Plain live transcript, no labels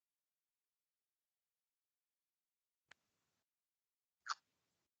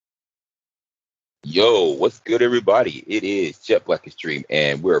Yo, what's good, everybody? It is Jet Black Extreme,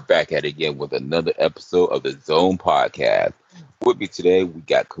 and we're back at it again with another episode of the Zone Podcast. With me today, we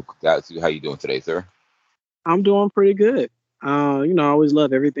got Kukugatsu. How you doing today, sir? I'm doing pretty good. I always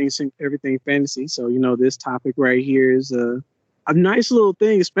love everything fantasy. So, this topic right here is a nice little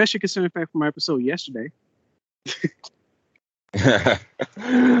thing, especially considering the fact from my episode yesterday.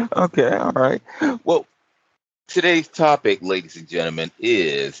 Okay, all right. Well, today's topic, ladies and gentlemen,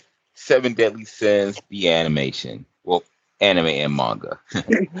 is Seven Deadly Sins, the animation. Well, anime and manga.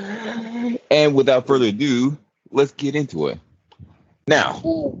 And without further ado, let's get into it.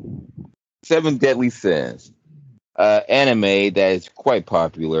 Now, Seven Deadly Sins, anime that is quite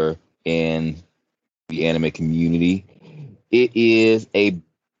popular in the anime community. It is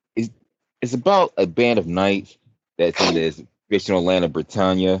it's about a band of knights that's in this fictional land of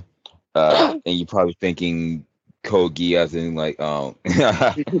Britannia. And you're probably thinking Code Geass and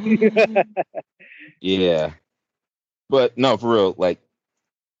yeah. But no, for real, like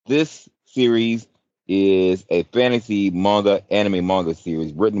this series is a fantasy anime manga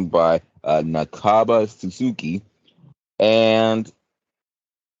series written by Nakaba Suzuki, and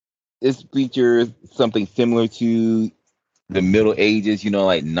this features something similar to the Middle Ages,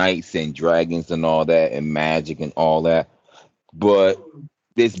 like knights and dragons and all that, and magic and all that. But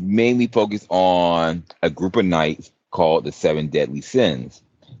this mainly focused on a group of knights called the Seven Deadly Sins.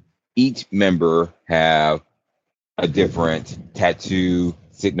 Each member have a different tattoo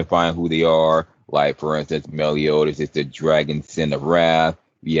signifying who they are. Like, for instance, Meliodas is the dragon sin of wrath.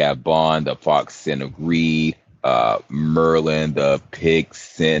 We have Bond, the fox sin of greed. Merlin, the pig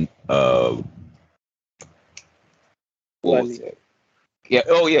sin of what was it? Yeah.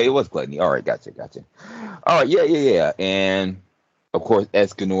 Oh, yeah. It was gluttony. All right. Gotcha. All right. Yeah. And of course,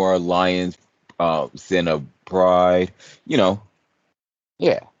 Escanor, lion's sin of pride. You know.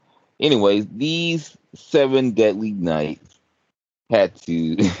 Yeah. Anyways, these seven deadly knights had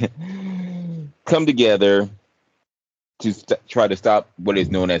to come together to try to stop what is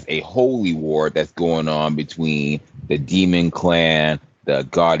known as a holy war that's going on between the demon clan, the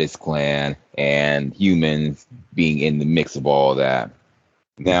goddess clan, and humans being in the mix of all that.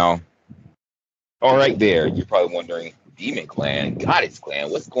 Now, all right, there, you're probably wondering, demon clan, goddess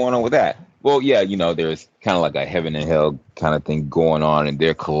clan, what's going on with that? Well, yeah, there's kind of like a heaven and hell kind of thing going on, and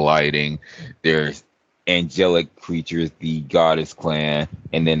they're colliding. There's angelic creatures, the goddess clan,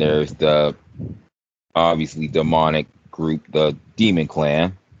 and then there's the obviously demonic group, the demon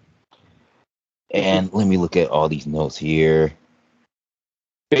clan. And let me look at all these notes here.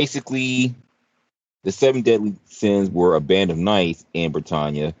 Basically, the seven deadly sins were a band of knights in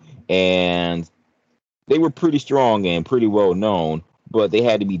Britannia, and they were pretty strong and pretty well known, but they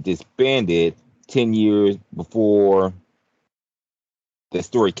had to be disbanded 10 years before the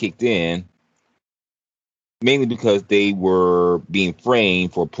story kicked in, mainly because they were being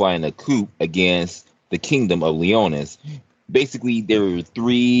framed for plotting a coup against the kingdom of Leonis. Basically, there were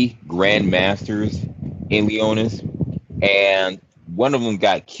three grand masters in Leonis, and one of them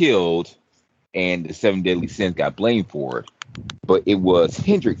got killed, and the seven deadly sins got blamed for it. But it was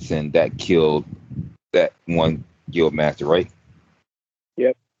Hendrickson that killed that one guild master, right?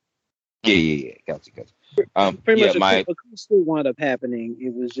 Yep. Yeah. Gotcha. Pretty Yeah, much a coup still wound up happening.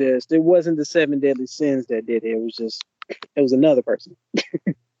 It wasn't the seven deadly sins that did it. It was another person.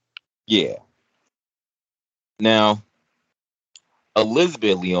 yeah. Now,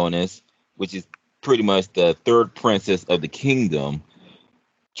 Elizabeth Leonis, which is pretty much the third princess of the kingdom,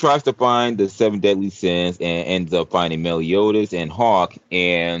 tries to find the seven deadly sins and ends up finding Meliodas and Hawk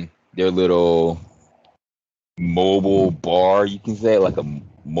and their little mobile bar, you can say, like a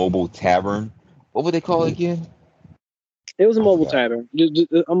mobile tavern. What would they call it again? It was a mobile tavern. Just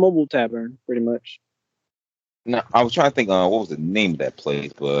a mobile tavern, pretty much. No, I was trying to think what was the name of that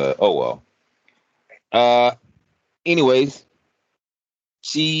place, but oh well. Anyways,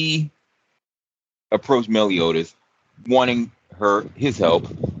 she approached Meliodas wanting his help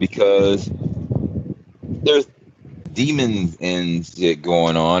because there's demons and shit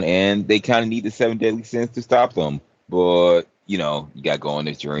going on, and they kind of need the seven deadly sins to stop them. But you got to go on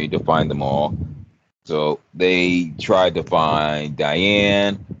this journey to find them all. So they tried to find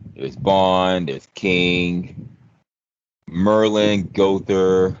Diane. There's Bond. There's King, Merlin,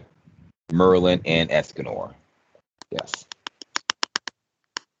 Gother, Merlin, and Escanor. Yes.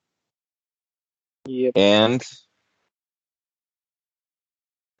 Yep. And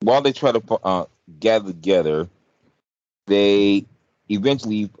while they try to gather together, they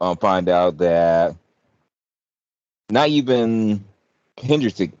eventually find out that not even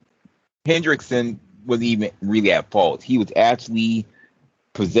Hendrickson was even really at fault. He was actually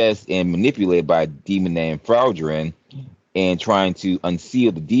possessed and manipulated by a demon named Fraudrin and trying to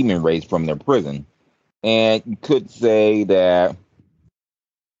unseal the demon race from their prison. And you could say that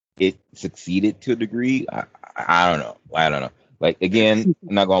it succeeded to a degree. I don't know. I don't know. Like, again,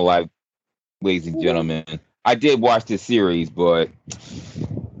 I'm not gonna lie, ladies and gentlemen. I did watch this series, but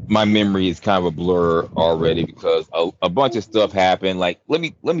my memory is kind of a blur already because a bunch of stuff happened. Like, let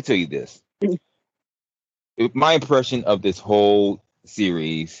me tell you this. My impression of this whole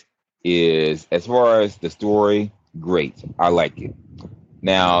series is, as far as the story, great. I like it.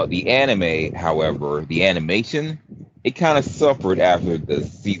 Now, the anime, however, the animation, it kind of suffered after the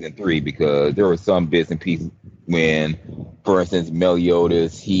season 3 because there were some bits and pieces when, for instance,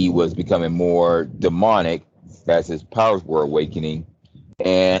 Meliodas, he was becoming more demonic as his powers were awakening,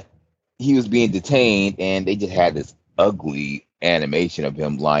 and he was being detained, and they just had this ugly animation of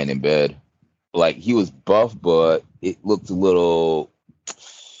him lying in bed. Like, he was buff, but it looked a little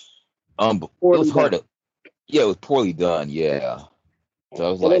it was hard to, yeah, it was poorly done, yeah. So I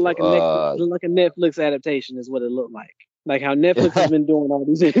was It looked like it looked like a Netflix adaptation is what it looked like. Like how Netflix has been doing all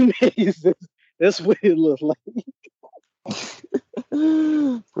these animes. That's what it looked like.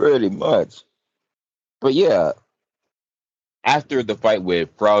 Pretty much. But yeah, after the fight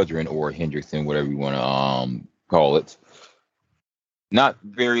with Fraudrin or Hendrickson, whatever you want to call it, not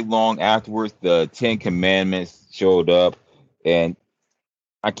very long afterwards, the Ten Commandments showed up, and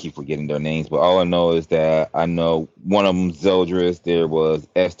I keep forgetting their names, but all I know is that I know one of them, Zeldris. There was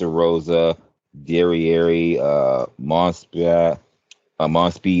Esther Rosa, Derriere, Monspeed.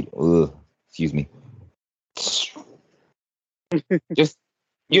 Excuse me. Just,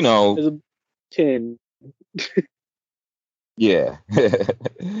 you know. There's a 10. Yeah.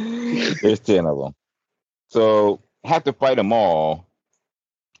 There's 10 of them. So have to fight them all.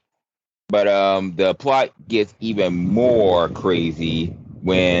 But the plot gets even more crazy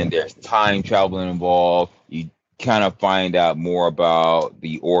when there's time traveling involved. You kind of find out more about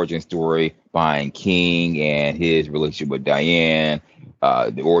the origin story behind King and his relationship with Diane.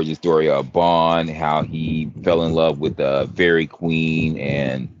 The origin story of Bond, how he fell in love with the Fairy Queen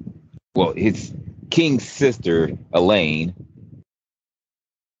and, well, his King's sister, Elaine.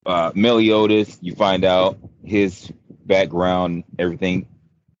 Meliodas, you find out his background, everything.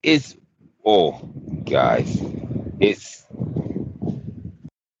 It's, oh, guys, it's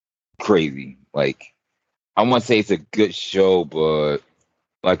crazy. Like, I want to say it's a good show, but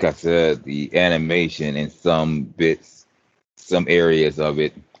like I said, the animation and some bits, some areas of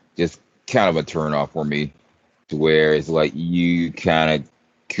it, just kind of a turn off for me. To where it's like you kind of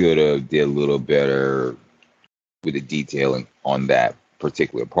could have did a little better with the detailing on that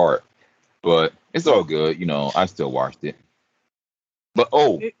particular part. But it's all good, I still watched it. But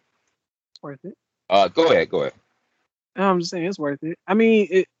It's worth it. Go ahead. I'm just saying it's worth it. I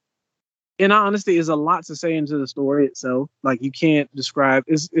mean, in all honesty, is a lot to say into the story itself. Like, you can't describe.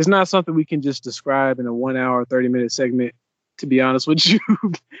 It's not something we can just describe in a 1 hour, 30-minute segment. To be honest with you,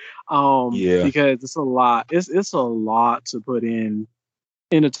 Yeah. because it's a lot. It's a lot to put in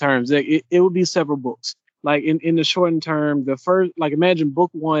the terms. Like, it would be several books. Like in the shortened term, the first, like, imagine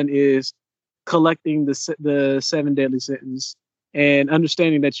book 1 is collecting the 7 deadly sins and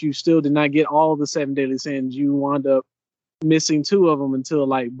understanding that you still did not get all the 7 deadly sins. You wound up missing 2 of them until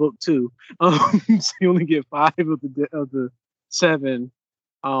like book 2. So you only get 5 of the 7.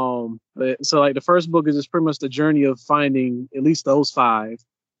 But so like the first book is just pretty much the journey of finding at least those 5,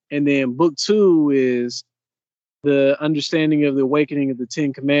 and then book 2 is the understanding of the awakening of the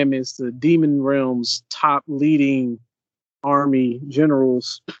 10 Commandments, the demon realm's top leading army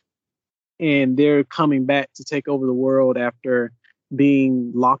generals, and they're coming back to take over the world after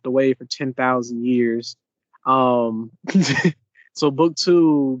being locked away for 10,000 years. So book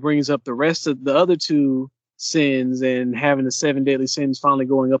 2 brings up the rest of the other 2 sins and having the 7 deadly sins finally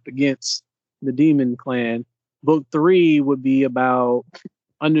going up against the demon clan. Book 3 would be about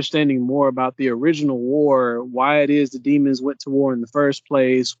understanding more about the original war, why it is the demons went to war in the first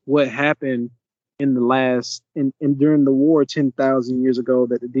place, what happened in the last and during the war 10,000 years ago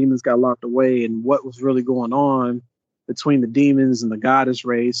that the demons got locked away, and what was really going on between the demons and the goddess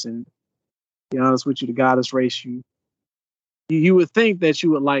race. And to be honest with you, the goddess race, you would think that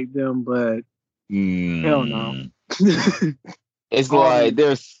you would like them, but hell no. It's like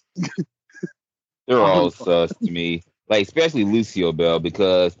they're all sus to me. Like, especially Lucio Bell,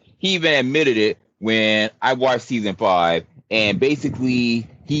 because he even admitted it when I watched season 5, and basically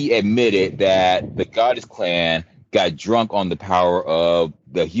he admitted that the Goddess Clan got drunk on the power of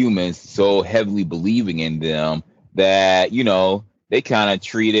the humans, so heavily believing in them that, they kind of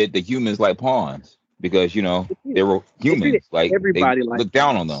treated the humans like pawns. because they were They treated humans. Like they everybody like looked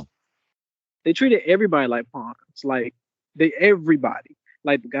down on them. they treated everybody like pawns. Like everybody.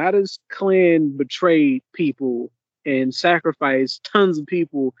 Like the goddess clan betrayed people and sacrificed tons of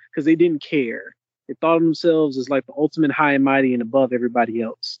people because they didn't care. They thought of themselves as like the ultimate high and mighty and above everybody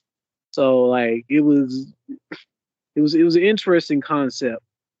else. So like it was an interesting concept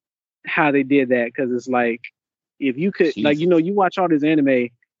how they did that, because it's like if you could like Jesus. you watch all this anime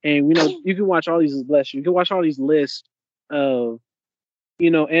and you can watch all these you can watch all these lists of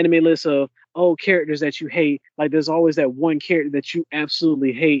anime lists of characters that you hate. Like there's always that one character that you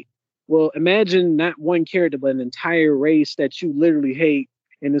absolutely hate. Well, imagine not one character but an entire race that you literally hate,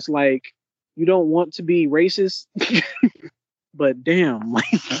 and it's like you don't want to be racist, but damn, like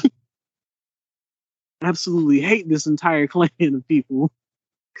absolutely hate this entire clan of people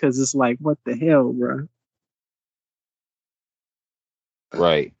because it's like what the hell, bro.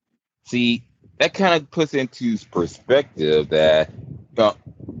 Right. See, that kind of puts into perspective that uh,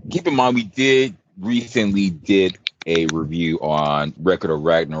 keep in mind we did a review on Record of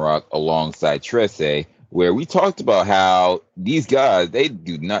Ragnarok alongside Tresse, where we talked about how these guys, they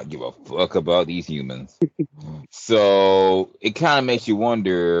do not give a fuck about these humans. So it kind of makes you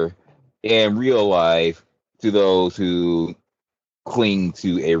wonder in real life, to those who cling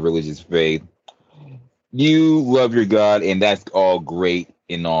to a religious faith, you love your God, and that's all great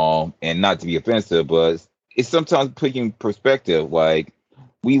and all, and not to be offensive, but it's sometimes putting in perspective. Like,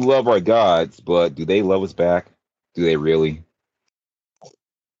 we love our gods, but do they love us back? Do they really?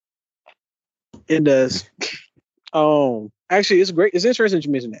 It does. Actually, it's great. It's interesting that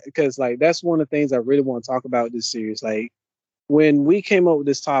you mentioned that, because like that's one of the things I really want to talk about in this series. Like when we came up with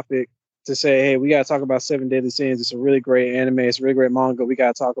this topic to say, hey, we got to talk about Seven Deadly Sins. It's a really great anime. It's a really great manga. We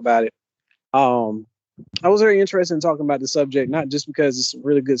got to talk about it. I was very interested in talking about the subject, not just because it's a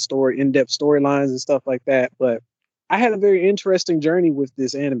really good story, in-depth storylines and stuff like that, but I had a very interesting journey with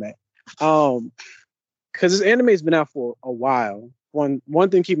this anime. Because this anime has been out for a while. One thing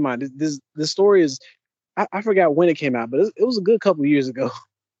to keep in mind, this story is, I forgot when it came out, but it was a good couple years ago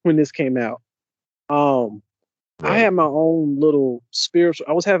when this came out. I had my own little spiritual.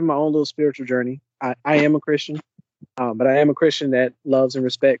 I was having my own little spiritual journey. I am a Christian, but I am a Christian that loves and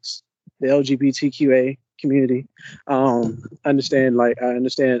respects the LGBTQA community. I understand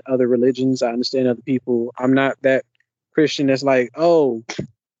other religions. I understand other people. I'm not that Christian that's like, oh,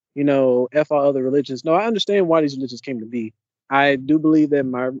 F all other religions. No, I understand why these religions came to be. I do believe that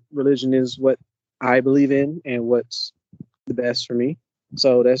my religion is what I believe in and what's the best for me.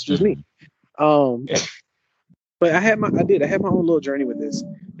 So that's just me. But I had my own little journey with this,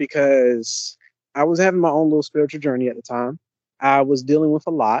 because I was having my own little spiritual journey at the time. I was dealing with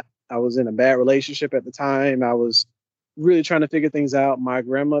a lot. I was in a bad relationship at the time. I was really trying to figure things out. My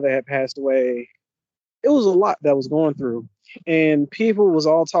grandmother had passed away. It was a lot that was going through. And people was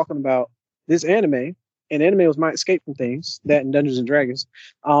all talking about this anime. And anime was my escape from things. That and Dungeons and Dragons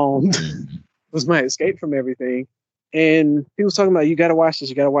was my escape from everything. And people was talking about, you got to watch this.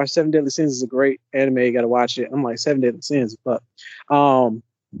 You got to watch Seven Deadly Sins. Is a great anime. You got to watch it. I'm like, Seven Deadly Sins. But I want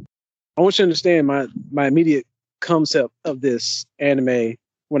you to understand my immediate concept of this anime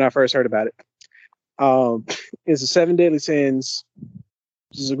when I first heard about it. It's the Seven Deadly Sins.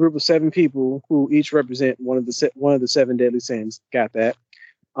 This is a group of 7 people who each represent one of the 7 deadly sins. Got that?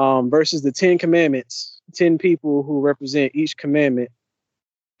 Versus the 10 commandments, 10 people who represent each commandment.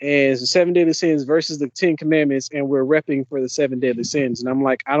 And it's the 7 deadly sins versus the 10 commandments, and we're repping for the 7 deadly sins. And I'm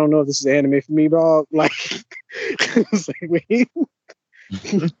like, I don't know if this is anime for me, dog. Like, I was like, wait.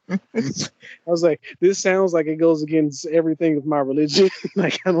 I was like, this sounds like it goes against everything of my religion.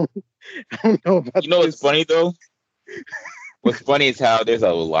 Like, I don't know about. What's funny though? What's funny is how there's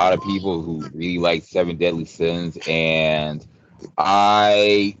a lot of people who really like Seven Deadly Sins, and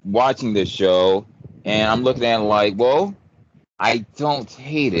I watching this show, and I'm looking at it like, well, I don't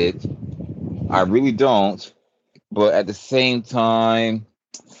hate it. I really don't. But at the same time,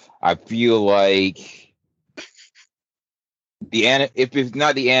 I feel like if it's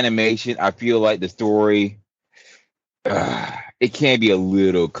not the animation, I feel like the story, it can be a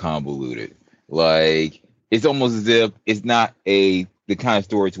little convoluted. Like, it's almost as if it's not the kind of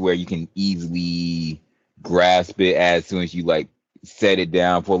story to where you can easily grasp it as soon as you like set it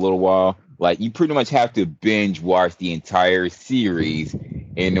down for a little while. Like, you pretty much have to binge watch the entire series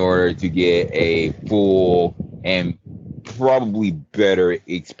in order to get a full and probably better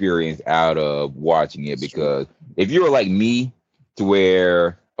experience out of watching it. Because if you're like me, to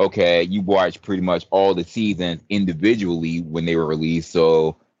where, okay, you watch pretty much all the seasons individually when they were released.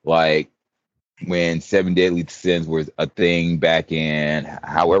 So, like, when Seven Deadly Sins was a thing back in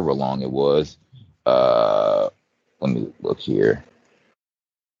however long it was, let me look here.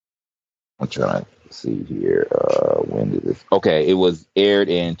 I'm trying to see here. When did this? Okay, it was aired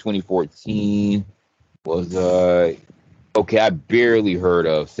in 2014. Was okay? I barely heard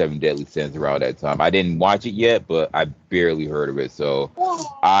of Seven Deadly Sins around that time. I didn't watch it yet, but I barely heard of it. So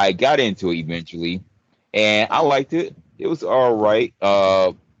I got into it eventually, and I liked it. It was all right.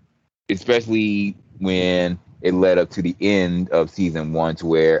 Especially when it led up to the end of season one, to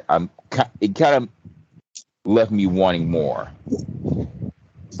where it kind of left me wanting more.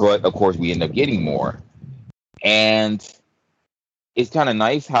 But of course, we end up getting more, and it's kind of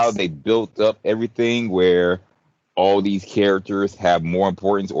nice how they built up everything where all these characters have more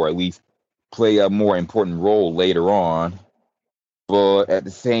importance, or at least play a more important role later on. But at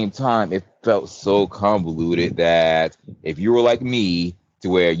the same time, it felt so convoluted that if you were like me, to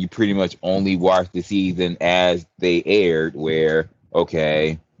where you pretty much only watched the season as they aired, where,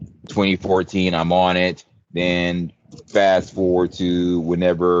 okay, 2014, I'm on it. Then fast forward to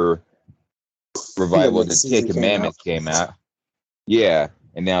whenever Revival of the Ten Commandments came out. Yeah.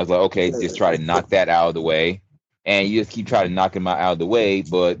 And then I was like, okay, just try to knock that out of the way. And you just keep trying to knock them out of the way,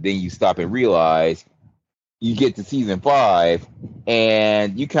 but then you stop and realize you get to season 5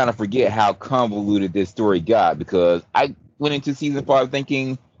 and you kind of forget how convoluted this story got, because I went into season 5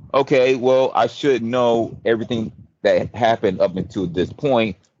 thinking, okay, well, I should know everything that happened up until this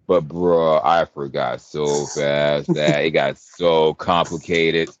point, but bruh, I forgot so fast that it got so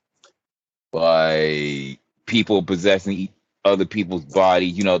complicated. Like people possessing other people's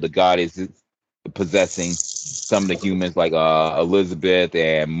bodies, the goddess is possessing some of the humans, like Elizabeth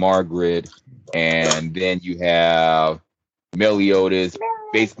and Margaret, and then you have Meliodas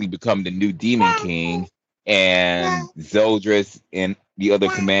basically become the new Demon King, and Zeldris and the other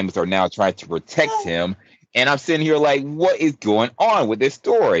commandments are now trying to protect him. And I'm sitting here like, what is going on with this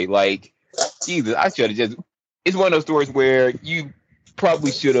story? Like, Jesus, I should have just. It's one of those stories where you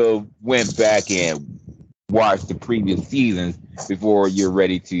probably should have went back and watched the previous seasons before you're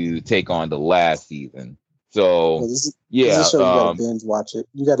ready to take on the last season. So this is a show you gotta binge watch it.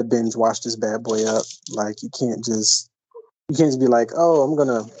 You gotta binge watch this bad boy up. Like you can't just be like, oh, I'm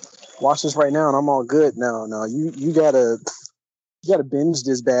gonna watch this right now and I'm all good. No, you gotta binge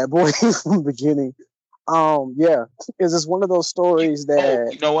this bad boy from the beginning. Yeah, is this one of those stories that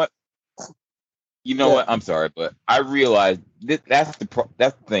you know what? What? I'm sorry, but I realized that's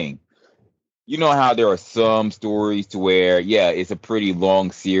the thing. You know how there are some stories to where, yeah, it's a pretty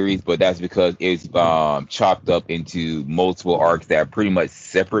long series, but that's because it's chopped up into multiple arcs that are pretty much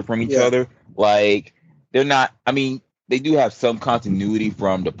separate from each other. Like they're not. I mean, they do have some continuity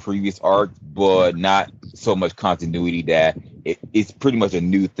from the previous arc, but not so much continuity that it's pretty much a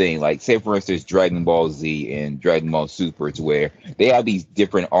new thing. Like say for instance, Dragon Ball Z and Dragon Ball Super, to where they have these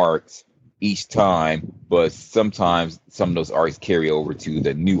different arcs each time, but sometimes some of those arcs carry over to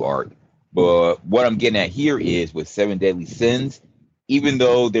the new arc. But what I'm getting at here is with Seven Deadly Sins, even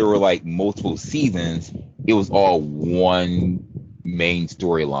though there were like multiple seasons, it was all one main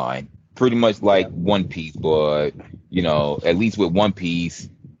storyline. Pretty much like One Piece, but at least with One Piece,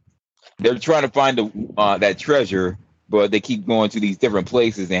 they're trying to find that treasure, but they keep going to these different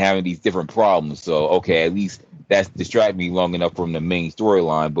places and having these different problems. So okay, at least that's distracted me long enough from the main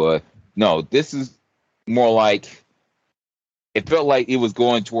storyline. But no, this is more like it felt like it was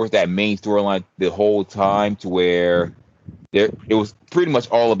going towards that main storyline the whole time, to where it was pretty much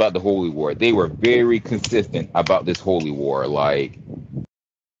all about the Holy War. They were very consistent about this Holy War. Like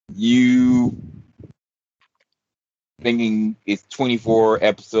you thinking it's 24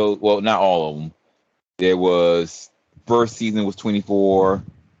 episodes. Well, not all of them. There was first season was 24.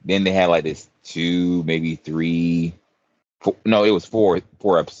 Then they had like this 2, maybe 3. No, it was 4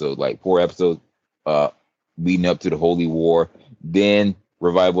 episodes. Like 4 episodes leading up to the Holy War. Then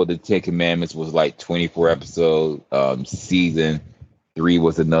Revival of the Ten Commandments was like 24 episodes. Season 3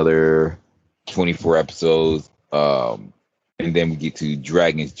 was another 24 episodes. And then we get to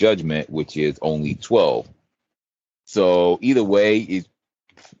Dragon's Judgment, which is only 12. So either way, it's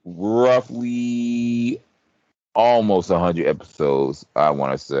roughly almost 100 episodes, I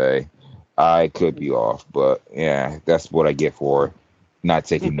want to say. I could be off, but yeah, that's what I get for not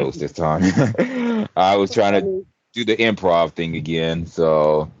taking notes this time. I was trying to do the improv thing again,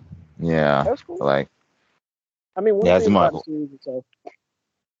 so yeah, that's cool. Like, I mean, one thing about the series itself,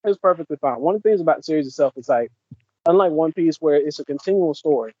 it's perfectly fine. One of the things about the series itself is like, unlike One Piece, where it's a continual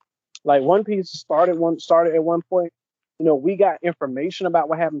story. Like One Piece started at one point. We got information about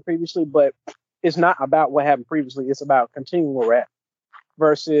what happened previously, but it's not about what happened previously. It's about continuing where we're at.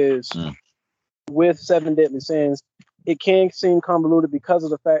 Versus with Seven Deadly Sins, it can seem convoluted because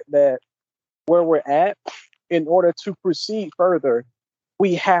of the fact that where we're at, in order to proceed further,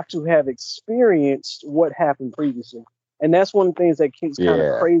 we have to have experienced what happened previously. And that's one of the things that keeps kind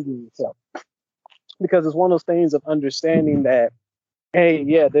of crazy in itself. Because it's one of those things of understanding that, hey,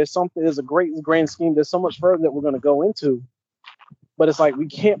 yeah, there's a great grand scheme. There's so much further that we're going to go into. But it's like we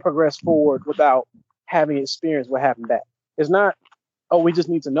can't progress forward without having experienced what happened back. It's not, oh, we just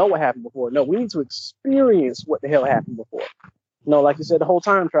need to know what happened before. No, we need to experience what the hell happened before. Like you said, the whole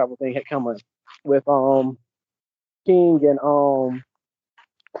time travel thing had come in with King and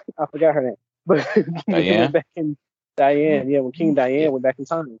I forgot her name, but Diane. Diane, yeah, when King Diane went back in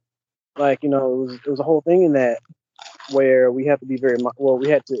time, it was a whole thing in that where we had to be we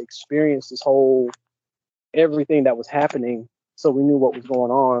had to experience this whole everything that was happening, so we knew what was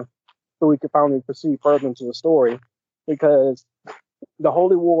going on, so we could finally proceed further into the story, because the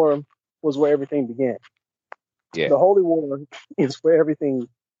Holy War was where everything began. Yeah. The Holy War is where everything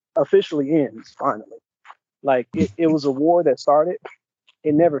officially ends, finally. Like, it was a war that started,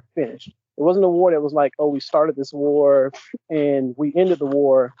 it never finished. It wasn't a war that was like, oh, we started this war and we ended the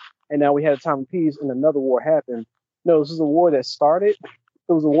war and now we had a time of peace and another war happened. No, this is a war that started.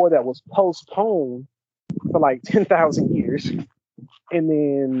 It was a war that was postponed for like 10,000 years and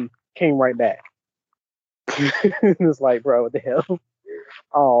then came right back. It's like, bro, what the hell?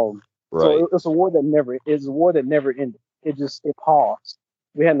 Right. So it's a war that never ended. It paused.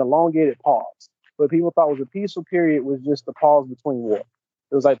 We had an elongated pause. What people thought was a peaceful period was just the pause between war.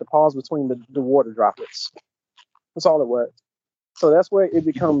 It was like the pause between the water droplets. That's all it was. So that's where it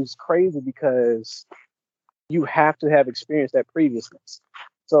becomes crazy, because you have to have experienced that previousness.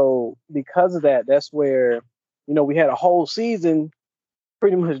 So because of that, that's where, we had a whole season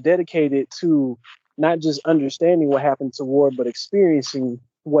pretty much dedicated to not just understanding what happened to war, but experiencing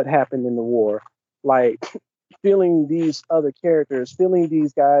what happened in the war. Like, feeling these other characters, feeling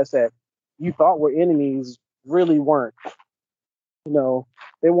these guys that you thought were enemies really weren't.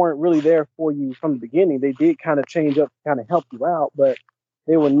 They weren't really there for you from the beginning. They did kind of change up, kind of help you out, but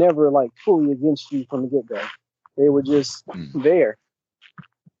they were never like fully against you from the get-go. They were just there.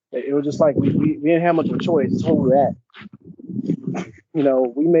 It was just like we didn't have much of a choice. It's where we're at.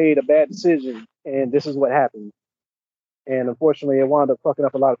 We made a bad decision, and this is what happened. And unfortunately, it wound up fucking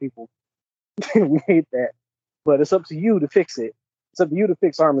up a lot of people. We hate that. But it's up to you to fix it. It's up to you to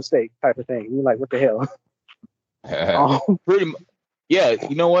fix our mistake, type of thing. You're like, what the hell? Pretty much. Yeah,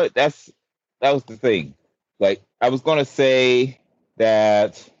 you know what? That was the thing. Like, I was gonna say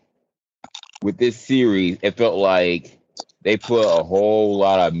that with this series, it felt like they put a whole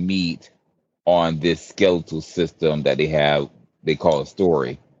lot of meat on this skeletal system that they call a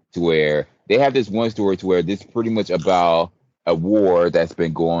story, to where they have this one story to where this is pretty much about a war that's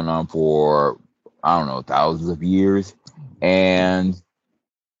been going on for, I don't know, thousands of years. And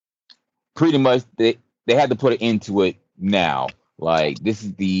pretty much they had to put it into it now. Like, this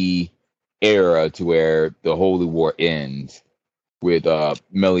is the era to where the Holy War ends, with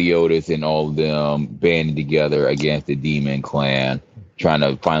Meliodas and all of them banding together against the Demon Clan, trying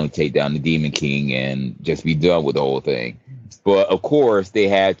to finally take down the Demon King and just be done with the whole thing. But of course, they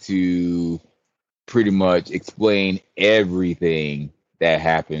had to pretty much explain everything that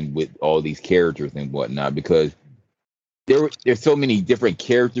happened with all these characters and whatnot, because there's so many different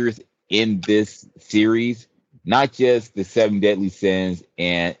characters in this series. Not just the 7 Deadly Sins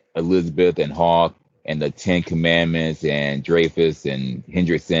and Elizabeth and Hawk and the 10 Commandments and Dreyfus and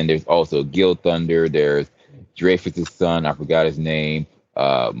Hendrickson. There's also Gil Thunder. There's Dreyfus's son, I forgot his name,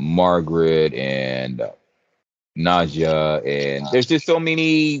 Margaret and Naja. And there's just so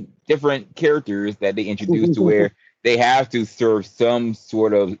many different characters that they introduced to where they have to serve some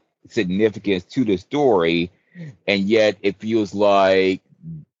sort of significance to the story. And yet it feels like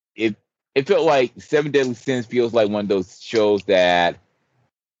it felt like 7 Deadly Sins feels like one of those shows that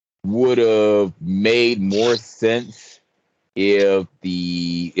would have made more sense if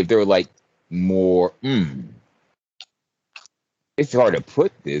there were like more. It's hard to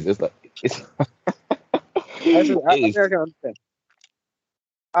put this. It's like it's. I can understand.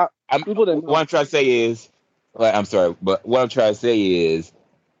 What I'm trying to say is, I'm sorry, but what I'm trying to say is,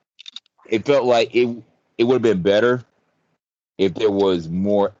 it felt like it would have been better if there was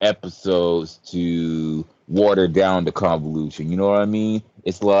more episodes to water down the convolution. You know what I mean?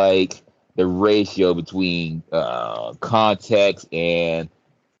 It's like the ratio between context and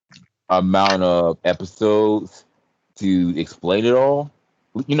amount of episodes to explain it all.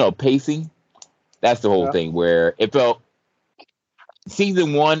 Pacing. That's the whole thing, where it felt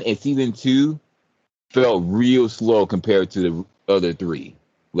season 1 and season 2 felt real slow compared to the other 3.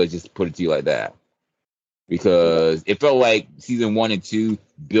 Let's just put it to you like that. because it felt like season 1 and 2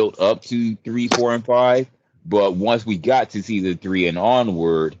 built up to 3, 4, and 5. But once we got to season 3 and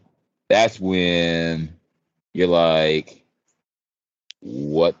onward, that's when you're like,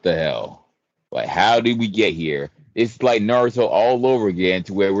 what the hell? Like, how did we get here? It's like Naruto all over again,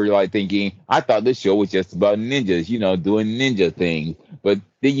 to where we're like thinking, I thought this show was just about ninjas, doing ninja things. But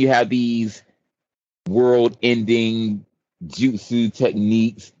then you have these world-ending jutsu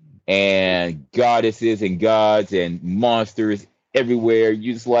techniques and goddesses and gods and monsters everywhere.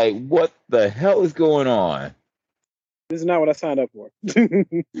 You're just like, what the hell is going on? This is not what I signed up for.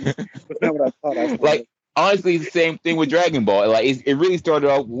 It's not what I thought I signed like, up. Honestly, the same thing with Dragon Ball. Like, it really started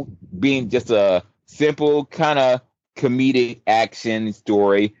off being just a simple kind of comedic action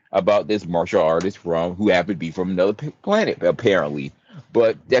story about this martial artist who happened to be from another planet, apparently.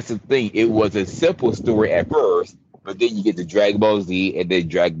 But that's the thing. It was a simple story at first, but then you get to Dragon Ball Z and then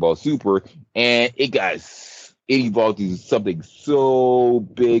Dragon Ball Super, and it evolved into something so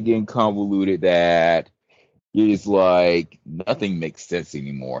big and convoluted that it's like nothing makes sense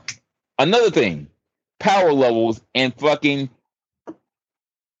anymore. Another thing, power levels and fucking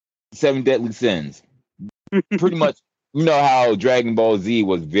 7 Deadly Sins. Pretty much, how Dragon Ball Z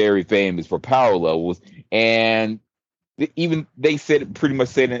was very famous for power levels, and they pretty much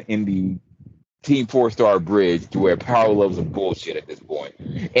said it in the Team 4-Star Bridge, to where power levels are bullshit at this point.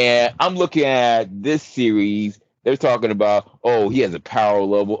 And I'm looking at this series. They're talking about, he has a power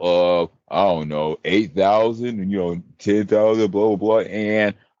level of, I don't know, 8,000 and 10,000, blah blah blah.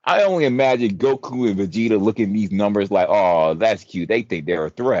 And I only imagine Goku and Vegeta looking at these numbers like, oh, that's cute. They think they're a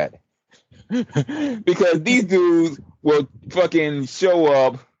threat. Because these dudes will fucking show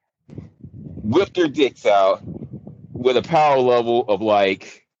up, whip their dicks out with a power level of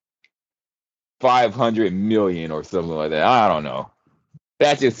like 500 million or something like that. I don't know.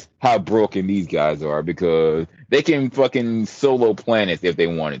 That's just how broken these guys are, because they can fucking solo planets if they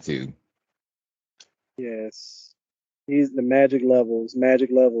wanted to. Yes. He's the magic levels.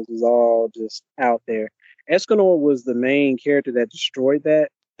 Magic levels is all just out there. Escanor was the main character that destroyed that,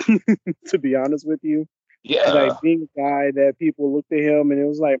 to be honest with you. Yeah. Like, being a guy that people looked at him and it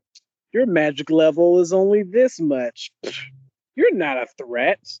was like, your magic level is only this much. You're not a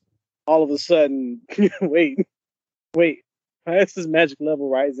threat. All of a sudden, wait. Why is this magic level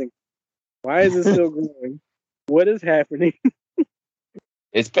rising? Why is it still growing? What is happening?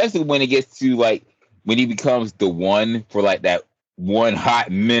 Especially when it gets to like when he becomes the one for like that one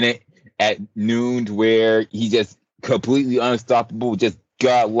hot minute at noon, where he just completely unstoppable, just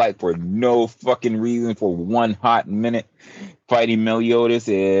godlike for no fucking reason, for one hot minute fighting Meliodas.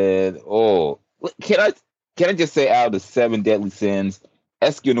 And can I just say, out of the 7 Deadly Sins,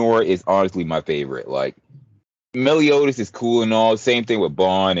 Escanor is honestly my favorite. Like, Meliodas is cool and all. Same thing with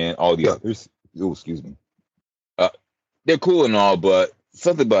Bond and all the others. Oh, excuse me. They're cool and all, but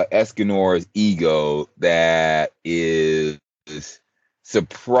something about Escanor's ego that is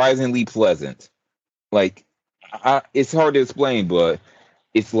surprisingly pleasant. Like, it's hard to explain, but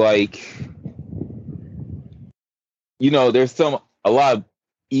it's like, there's a lot of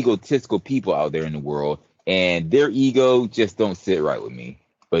egotistical people out there in the world, and their ego just don't sit right with me.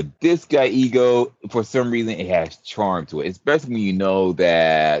 But this guy ego, for some reason, it has charm to it, especially when you know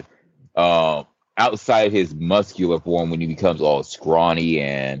that outside of his muscular form, when he becomes all scrawny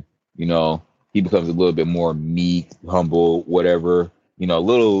and, he becomes a little bit more meek, humble, whatever, a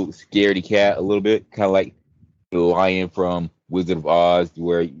little scaredy cat, a little bit, kind of like the lion from Wizard of Oz,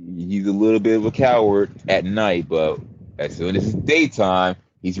 where he's a little bit of a coward at night, but as soon as it's daytime,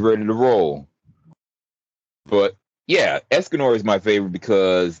 he's ready to roll. But yeah, Escanor is my favorite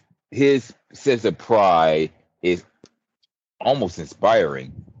because his sense of pride is almost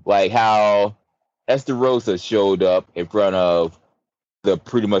inspiring. Like how Estarossa showed up in front of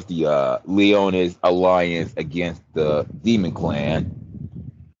pretty much the Leonis alliance against the Demon Clan.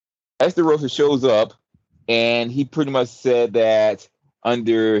 Estarossa shows up, and he pretty much said that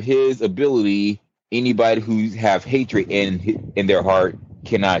under his ability, anybody who have hatred in their heart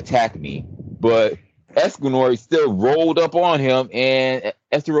cannot attack me. But Escanor still rolled up on him, and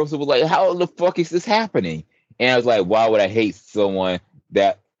Estarossa was like, how the fuck is this happening? And I was like, why would I hate someone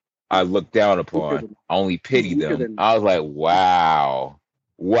that I look down upon? I only pity them. I was like, wow,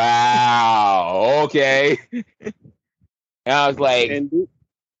 okay. And I was like, and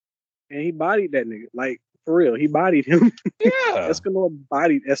he bodied that nigga. Like, for real, he bodied him. Yeah. Escanor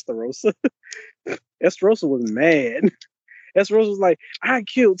bodied Estarossa. Estarossa was mad. Estarossa was like, I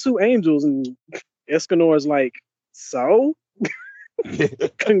killed 2 angels, and Escanor's like, so?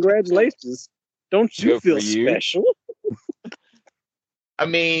 Congratulations. Don't you feel special? I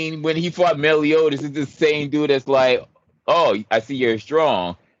mean, when he fought Meliodas, it's the same dude that's like, "Oh, I see you're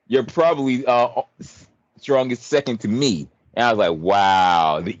strong. You're probably strongest second to me." And I was like,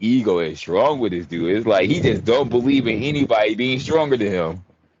 "Wow, the ego is strong with this dude. It's like he just don't believe in anybody being stronger than him.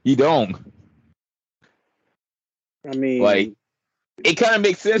 He don't." I mean, Like, it kind of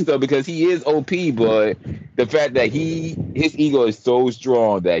makes sense though because he is OP, but the fact that his ego is so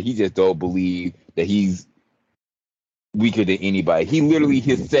strong that he just don't believe that he's weaker than anybody. He literally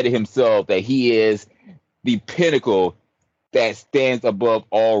has said it himself that he is the pinnacle that stands above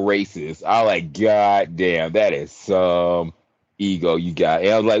all races. I like, God damn, that is some ego you got. And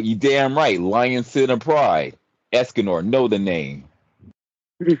I was like, you damn right, Lion, Sin, and Pride. Escanor, know the name.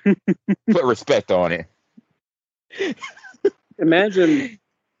 Put respect on it. imagine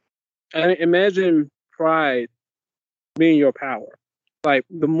pride being your power. Like,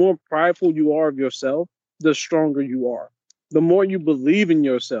 the more prideful you are of yourself, the stronger you are. The more you believe in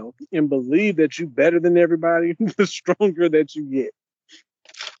yourself and believe that you're better than everybody, the stronger that you get.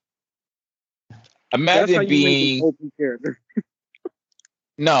 That's how Imagine you make an being open character.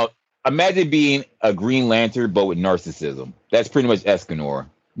 no. Imagine being a Green Lantern, but with narcissism. That's pretty much Escanor,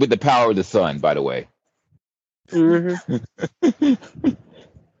 with the power of the sun. By the way. Mm-hmm.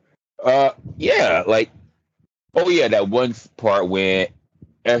 Yeah, like, oh yeah, that one part when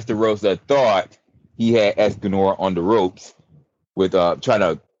Esterosa thought he had Escanor on the ropes with trying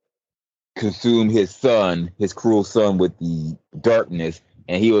to consume his son, his cruel son, with the darkness,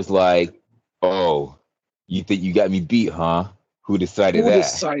 and he was like, "Oh, you think you got me beat, huh? Who decided Who that?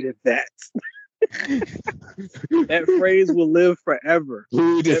 decided that?" That phrase will live forever.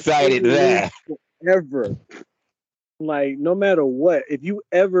 Who decided that?" Forever. Like, no matter what, if you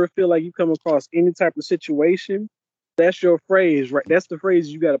ever feel like you come across any type of situation, that's your phrase, right? That's the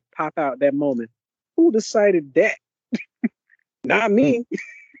phrase you got to pop out that moment. Who decided that? Not me.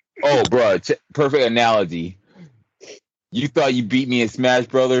 Oh, bro, perfect analogy. You thought you beat me in Smash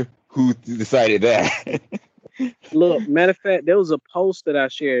Brother? Who decided that? Look, matter of fact, there was a post that I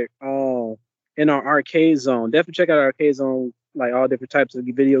shared in our arcade zone. Definitely check out our arcade zone, like all different types of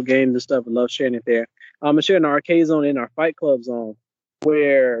video games and stuff. I love sharing it there. I shared an arcade zone in our Fight Club zone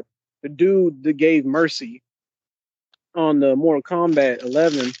where the dude that gave Mercy on the Mortal Kombat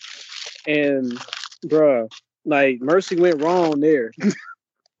 11, and bruh, like, Mercy went wrong there.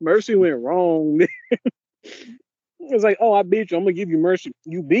 Mercy went wrong there. It's like, oh, I beat you. I'm gonna give you Mercy.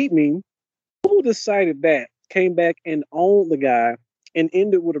 You beat me. Who decided that? Came back and owned the guy and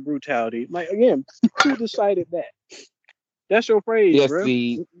ended with a brutality. Like, again, who decided that? That's your phrase, Yeah, bro.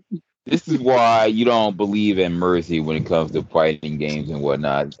 see, this is why you don't believe in mercy when it comes to fighting games and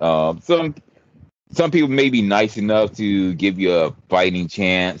whatnot. Some people may be nice enough to give you a fighting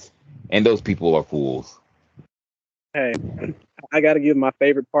chance, and those people are fools. Hey, I gotta give my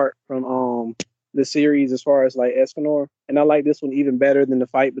favorite part from the series as far as like Escanor, and I like this one even better than the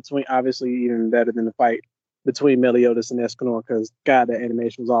fight between, obviously even better than the fight between Meliodas and Escanor, because God, that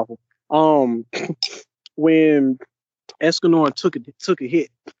animation was awful. When Escanor took a hit,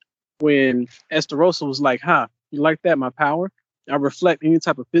 when Esterosa was like, "Ha, you like that? My power? I reflect any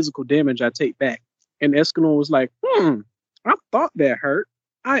type of physical damage I take back." And Escanor was like, I thought that hurt.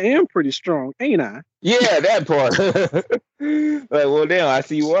 I am pretty strong, ain't I? Yeah, that part. Like, well, damn, I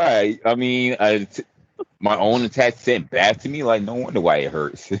see why. I mean, my own attack sent back to me. Like, no wonder why it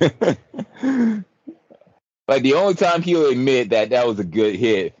hurts. Like, the only time he'll admit that that was a good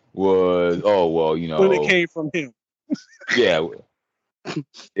hit was, oh well, When it came from him. Yeah,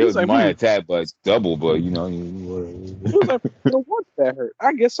 it was like, my attack, but double. But he was like, no wonder that hurt.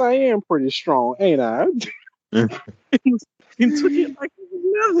 I guess I am pretty strong, ain't I? He took it like it was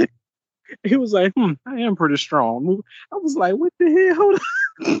nothing. He was like, I am pretty strong. I was like, what the hell? Hold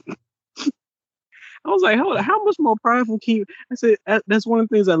on. I was like, hold on, how much more prideful can you? I said, that's one of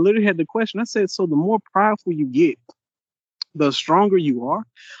the things I literally had to question. I said, so the more prideful you get, the stronger you are.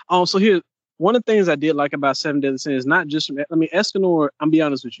 So here, one of the things I did like about Seven Deadly Sins is not just, I mean, Escanor, I'm be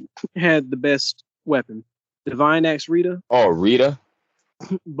honest with you, had the best weapon, Divine Axe Rita. Oh, Rita.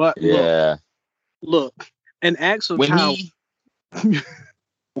 But yeah, look, an axe of power.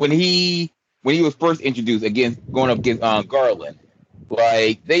 When he was first introduced going up against Garland,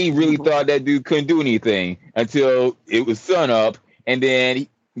 like, they really thought that dude couldn't do anything until it was sun up, and then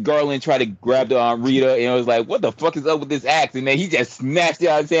Garland tried to grab the Rita, and it was like, what the fuck is up with this axe? And then he just snatched it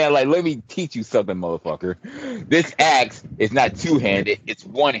out of his hand, like, let me teach you something, motherfucker. This axe is not two-handed, it's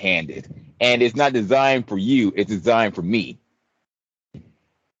one-handed, and it's not designed for you, it's designed for me.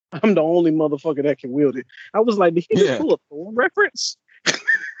 I'm the only motherfucker that can wield it. I was like, did he just pull a Thor reference?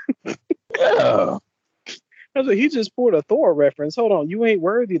 Yeah. I was like, he just pulled a Thor reference. Hold on, you ain't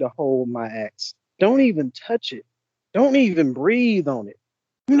worthy to hold my axe. Don't even touch it. Don't even breathe on it.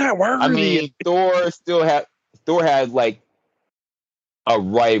 You're not worthy. I mean, Thor has like a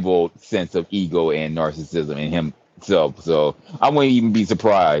rival sense of ego and narcissism in himself. So I wouldn't even be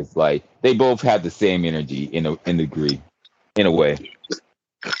surprised. Like they both have the same energy in a degree, in a way.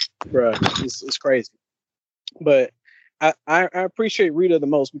 Bruh, it's crazy. But I appreciate Rita the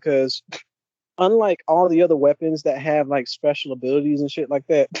most because unlike all the other weapons that have like special abilities and shit like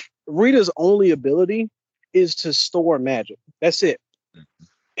that, Rita's only ability is to store magic. That's it.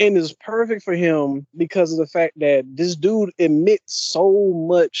 And it's perfect for him because of the fact that this dude emits so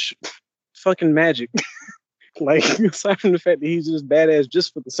much fucking magic. Like, aside from the fact that he's just badass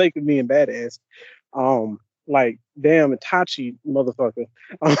just for the sake of being badass. Like, damn, Itachi motherfucker.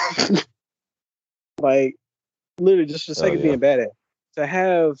 Like, literally just for the sake of being badass. To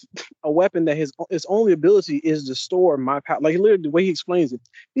have a weapon that its only ability is to store my power. Like, literally, the way he explains it,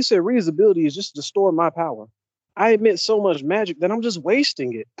 he said Rita's ability is just to store my power. I emit so much magic that I'm just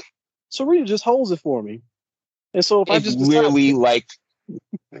wasting it. So Rita just holds it for me. And so if it's I just literally like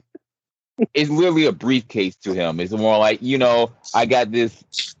it's literally a briefcase to him. It's more like, I got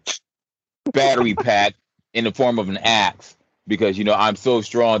this battery pack in the form of an axe because, I'm so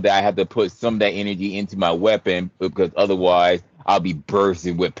strong that I have to put some of that energy into my weapon because otherwise I'll be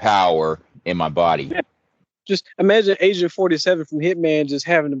bursting with power in my body. Yeah. Just imagine Agent 47 from Hitman just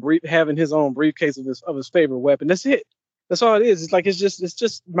having his own briefcase of his favorite weapon. That's it. That's all it is. It's like it's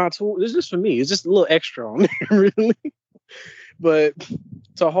just my tool. It's just for me. It's just a little extra on there, really. But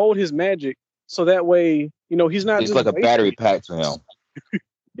to hold his magic, so that way, he's not. It's just like a battery pack to him.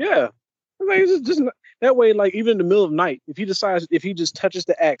 Yeah, like it's just that way. Like even in the middle of the night, if he just touches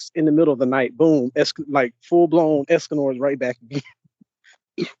the axe in the middle of the night, boom, like full blown Escanor is right back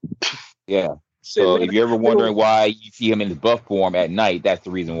again. Yeah. So if you're ever wondering why you see him in his buff form at night, that's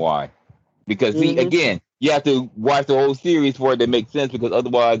the reason why. Because again, you have to watch the whole series for it to make sense. Because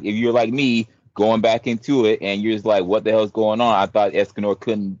otherwise, if you're like me, going back into it and you're just like, "What the hell's going on?" I thought Escanor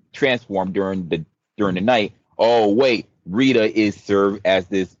couldn't transform during the night. Oh wait, Rita is served as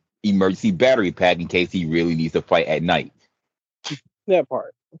this emergency battery pack in case he really needs to fight at night. That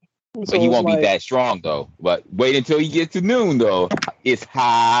part. But so he won't be that strong though. But wait until he gets to noon though. It's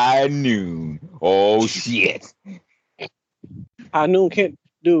high noon. Oh shit. High noon can't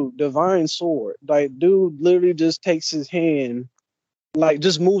do divine sword. Like dude literally just takes his hand, like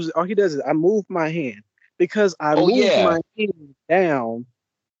just moves. All he does is I move my hand. Because I move my hand down,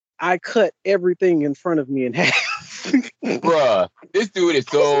 I cut everything in front of me in half. Bruh, this dude is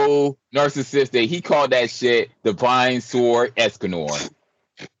so narcissistic. He called that shit Divine Sword Escanor.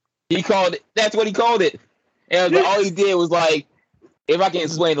 That's what he called it. And like, all he did was like, if I can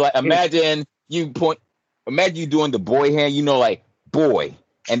explain, like imagine you doing the boy hand, like boy,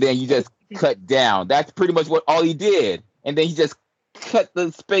 and then you just cut down. That's pretty much what all he did. And then he just cut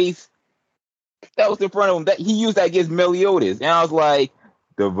the space that was in front of him. That he used that against Meliodas. And I was like,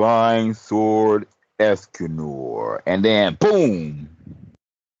 Divine Sword Escanor. And then boom.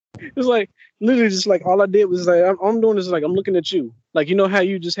 It's like literally just like all I did was like I'm doing this like I'm looking at you. Like you know how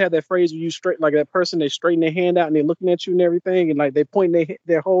you just had that phrase where you straight like that person they straighten their hand out and they're looking at you and everything and like they point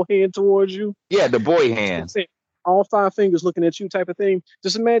their whole hand towards you. Yeah, the boy hand. All 5 fingers looking at you type of thing.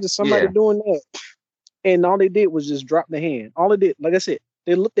 Just imagine somebody doing that. And all they did was just drop the hand. All they did, like I said,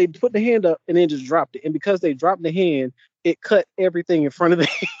 they put the hand up and then just dropped it. And because they dropped the hand, it cut everything in front of the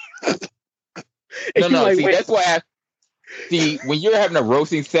hand. No, like, see, that's why see, when you're having a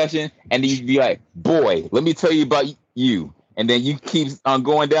roasting session and you be like, boy, let me tell you about you. And then you keep on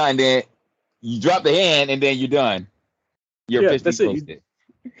going down and then you drop the hand and then you're done. You're officially roasted.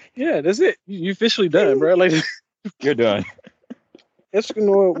 Yeah, that's it. You officially done, bro. Like you're done.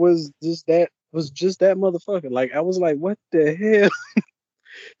 Escanor was just that motherfucker. Like I was like, what the hell?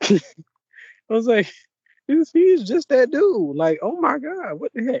 I was like, he's just that dude. Like, oh my god,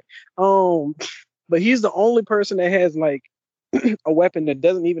 what the heck? But he's the only person that has like a weapon that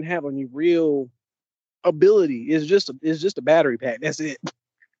doesn't even have any real ability. It's just a battery pack. That's it.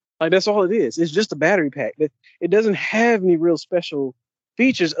 Like that's all it is. It's just a battery pack. It doesn't have any real special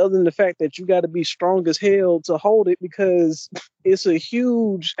features other than the fact that you got to be strong as hell to hold it because it's a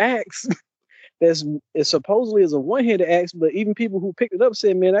huge axe. It supposedly is a one-handed axe, but even people who picked it up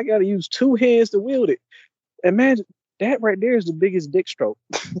said, "Man, I got to use 2 hands to wield it." Imagine that right there is the biggest dick stroke.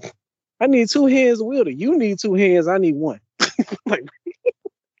 I need 2 hands to wield it. You need 2 hands. I need 1. Like,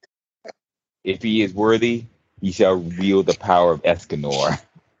 if he is worthy, he shall wield the power of Escanor.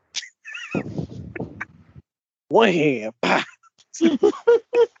 1 hand.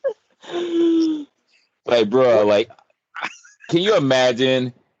 Like, bro, like, can you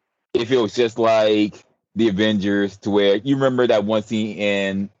imagine if it was just like the Avengers, to where you remember that one scene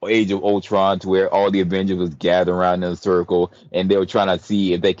in Age of Ultron, to where all the Avengers was gathered around in a circle and they were trying to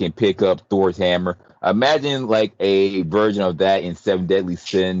see if they can pick up Thor's hammer. Imagine like a version of that in Seven Deadly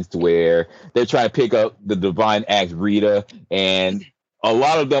Sins, to where they're trying to pick up the divine axe Rita, and a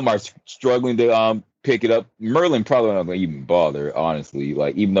lot of them are struggling to pick it up. Merlin probably not gonna even bother, honestly.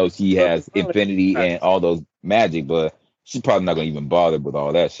 Like, even though she has infinity and all those magic, but she's probably not gonna even bother with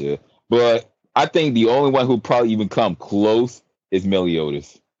all that shit. But I think the only one who probably even come close is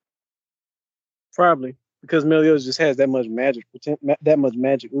Meliodas. Probably because Meliodas just has that much magic, that much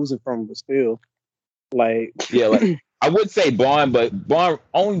magic oozing from him, but still, like, yeah, like I would say Bond, but Bond,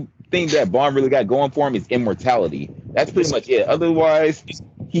 only thing that Bond really got going for him is immortality. That's pretty much it. Otherwise,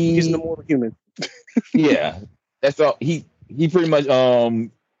 he's an immortal human. Yeah, that's all. He pretty much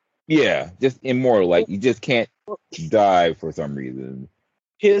yeah, just immortal. Like, you just can't die for some reason.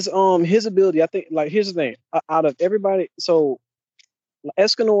 His ability, I think, like, here's the thing. Out of everybody, so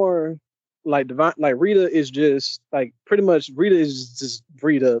Escanor, like divine, like Rita is just like pretty much Rita is just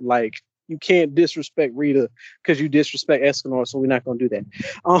Rita. Like, you can't disrespect Rita because you disrespect Escanor, so we're not gonna do that.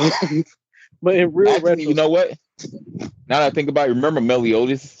 But in real Actually, you know what? Now that I think about it, remember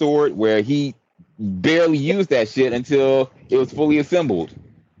Meliodas' sword, where he barely used that shit until it was fully assembled.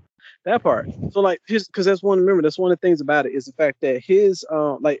 That part. So, like, because that's one. Remember, that's one of the things about it is the fact that his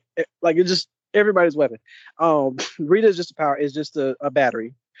like it's just everybody's weapon. Rita is just a power. Is just a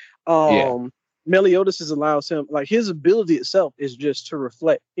battery. Meliodas allows him, like, his ability itself is just to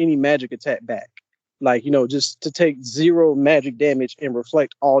reflect any magic attack back. Like, just to take 0 magic damage and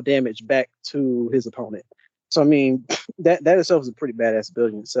reflect all damage back to his opponent. So, I mean, that itself is a pretty badass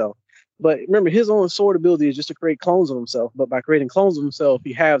ability in itself. But remember, his own sword ability is just to create clones of himself. But by creating clones of himself,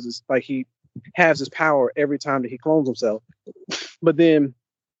 he has his power every time that he clones himself. But then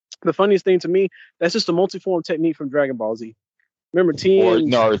the funniest thing to me, that's just a multi-form technique from Dragon Ball Z. Remember Or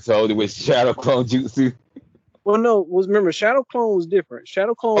Naruto with Shadow Clone Jutsu. Well, no, remember, Shadow Clone was different.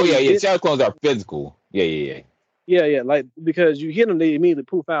 Shadow Clone. Oh yeah. Shadow Clones are physical. Yeah. Yeah. Like, because you hit them, they immediately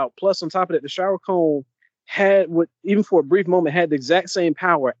poof out. Plus, on top of that, the Shadow Clone had even for a brief moment, had the exact same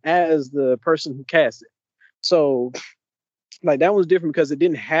power as the person who cast it. So, like, that was different because it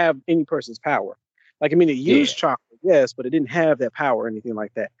didn't have any person's power. Like, I mean, it used chakra, yes, but it didn't have that power or anything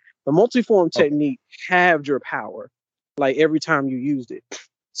like that. The multi-form technique halved your power, like, every time you used it.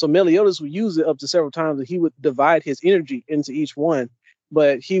 So Meliodas would use it up to several times, and he would divide his energy into each one.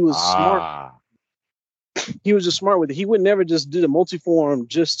 But he was smart. He was just smart with it. He would never just do the multi-form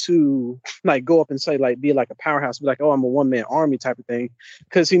just to, like, go up and say, like, be like a powerhouse, be like, oh, I'm a one-man army type of thing,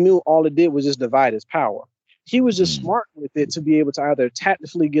 because he knew all it did was just divide his power. He was just smart with it to be able to either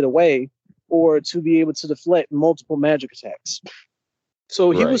tactically get away or to be able to deflect multiple magic attacks.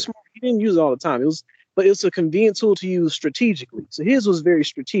 So he was smart. He didn't use it all the time. But it's a convenient tool to use strategically. So his was very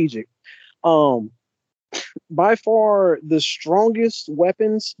strategic. By far the strongest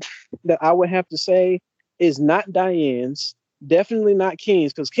weapons that I would have to say is not Diane's, definitely not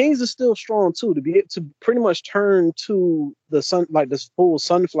King's, because King's is still strong too, to be able to pretty much turn to the sun, like this full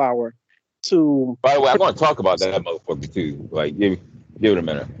sunflower. To, by the way, I'm going to talk about that motherfucker too. Like, give it a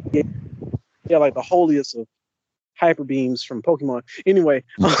minute. Yeah, like the holiest of hyper beams from Pokemon. Anyway,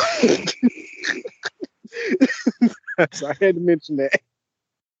 so I had to mention that.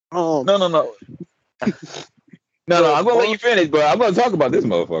 No. No. I'm gonna let you finish, but I'm gonna talk about this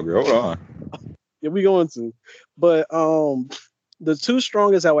motherfucker. Hold on. Yeah, we going to. But the two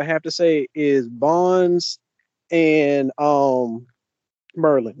strongest I would have to say is Bond's and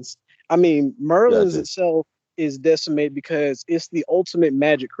Merlin's. I mean, Merlin's itself is decimated because it's the ultimate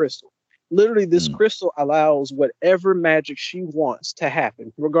magic crystal. Literally, this crystal allows whatever magic she wants to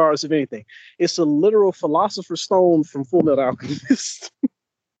happen, regardless of anything. It's a literal Philosopher's Stone from Fullmetal Alchemist.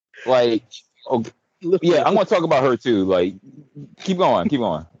 Like, okay. Yeah, I'm gonna talk about her too. Like, keep going.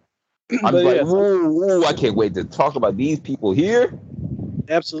 I'm like, ooh, I can't wait to talk about these people here.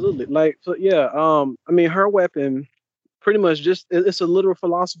 Absolutely. Like, so yeah, I mean, her weapon pretty much just, it's a literal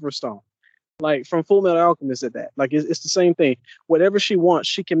Philosopher's Stone. Like, from Fullmetal Alchemist at that. Like, it's the same thing. Whatever she wants,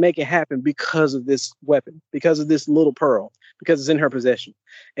 she can make it happen because of this weapon, because of this little pearl, because it's in her possession.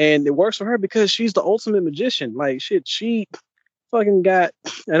 And it works for her because she's the ultimate magician. Like, shit, she fucking got,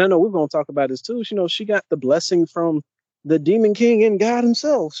 and I know we're going to talk about this too, you know, she got the blessing from the Demon King and God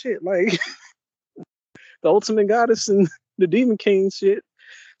himself. Shit, like, the ultimate goddess and the Demon King shit.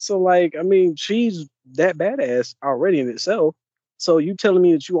 So, like, I mean, she's that badass already in itself. So you telling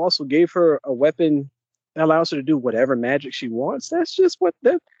me that you also gave her a weapon that allows her to do whatever magic she wants? That's just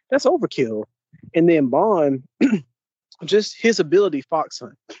that's overkill. And then Bond, just his ability, Fox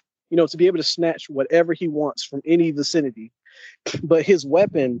Hunt, to be able to snatch whatever he wants from any vicinity, but his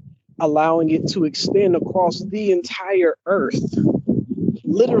weapon allowing it to extend across the entire Earth.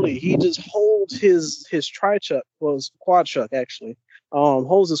 Literally, he just holds his tri-chuck, well, his quad chuck actually,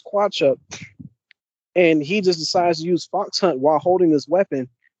 holds his quad chuck, and he just decides to use Fox Hunt while holding this weapon.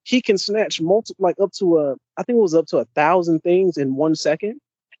 He can snatch up to I think it was up to 1,000 things in 1 second,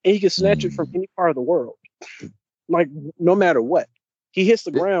 and he can snatch it from any part of the world, like no matter what. He hits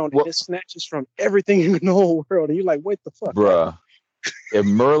the ground and it snatches from everything in the whole world, and you're like, what the fuck, bruh? If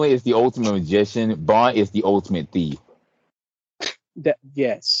Merlin is the ultimate magician, Bond is the ultimate thief.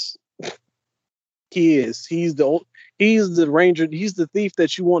 Yes, he is. He's the ranger. He's the thief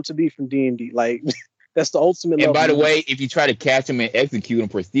that you want to be from D&D. Like that's the ultimate. And by the way, if you try to catch him and execute him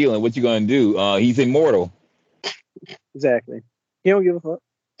for stealing, what you gonna do? He's immortal. Exactly. He don't give a fuck.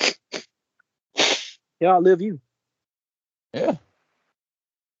 He outlive you. Yeah.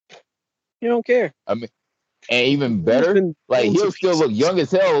 He don't care. I mean, and even better, he'll still look young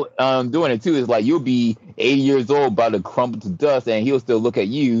as hell doing it too. It's like you'll be 80 years old, about to crumble to dust, and he'll still look at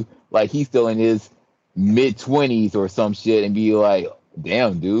you like he's still in his mid-20s or some shit and be like,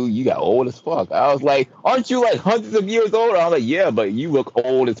 damn, dude, you got old as fuck. I was like, aren't you like hundreds of years old? I was like, yeah, but you look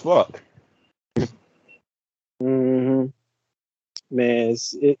old as fuck. Mm-hmm. Man,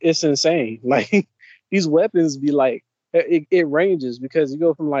 it's insane. Like, these weapons be like, it ranges because you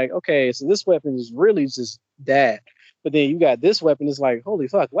go from like, okay, so this weapon is really just that. But then you got this weapon, it's like, holy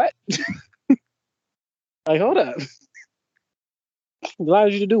fuck, what? Like, hold up. It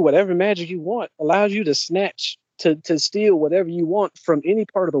allows you to do whatever magic you want, allows you to snatch, to steal whatever you want from any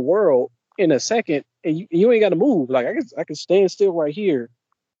part of the world in a second, and you ain't got to move. Like, I can stand still right here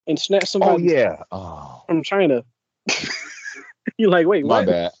and snatch somebody from China. You're like, wait, my what?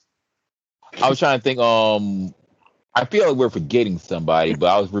 bad. I was trying to think, I feel like we're forgetting somebody, but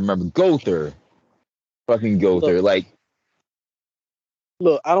I was remembering Gowther. Fucking Gowther.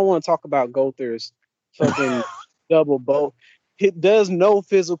 Look, I don't want to talk about Gowther's fucking double bow. It does no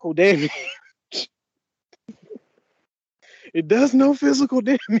physical damage. It does no physical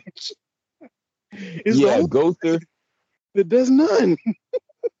damage. Gowther. It does none.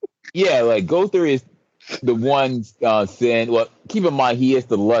 Yeah, like Gowther is the one sin. Well, keep in mind he is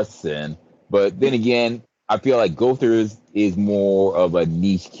the lust sin, but then again, I feel like Gowther is more of a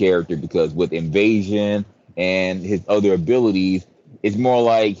niche character because with Invasion and his other abilities, it's more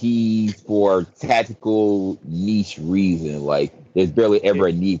like he's for tactical niche reason. Like there's barely ever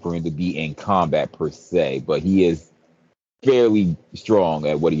a need for him to be in combat per se, but he is fairly strong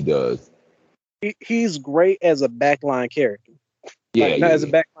at what he does. He's great as a backline character. Not as a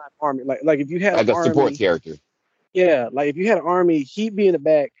backline army. Like if you had like a support character. Yeah, like if you had an army, he'd be in the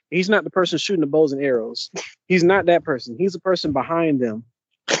back. He's not the person shooting the bows and arrows. He's not that person. He's the person behind them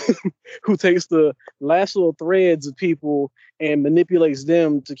who takes the last little threads of people and manipulates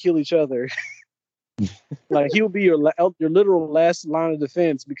them to kill each other. Like he'll be your literal last line of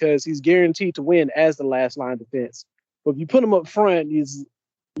defense because he's guaranteed to win as the last line of defense. But if you put him up front, you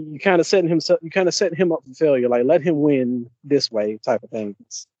kind of setting him up for failure. Like let him win this way, type of thing.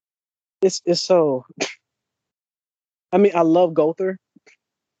 It's so. I mean, I love Gowther.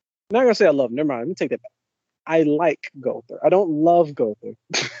 I'm not gonna say I love him. Never mind. Let me take that back. I like Gowther. I don't love Gowther.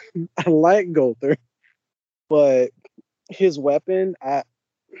 I like Gowther, but his weapon, I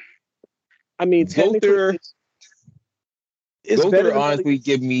mean, technically, it's Gowther better. Honestly,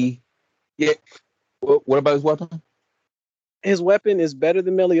 give me. Yeah. What about his weapon? His weapon is better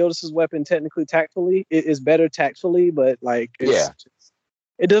than Meliodas' weapon. Technically, tactfully, it is better tactfully, but like,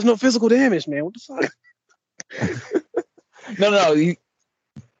 it does no physical damage, man. What the fuck? No.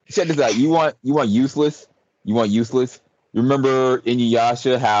 Check this out. You want useless? You want useless? Remember in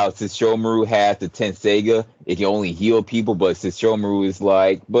Inuyasha how Sesshomaru has the Tenseiga? It can only heal people, but Sesshomaru is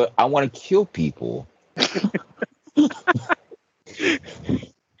like, but I want to kill people.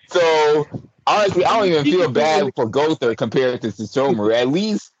 So honestly, I don't even feel bad for Gowther compared to Sesshomaru. At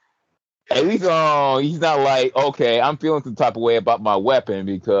least he's not like, okay, I'm feeling some type of way about my weapon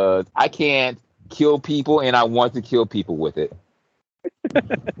because I can't kill people and I want to kill people with it.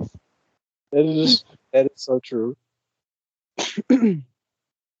 That is so true.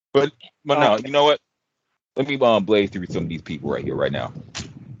 but no, you know what? Let me blaze through some of these people right here, right now.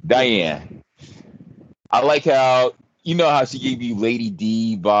 Diane. I like how how she gave you Lady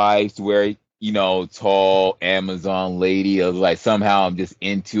D vibes where, tall Amazon lady. I was like, somehow I'm just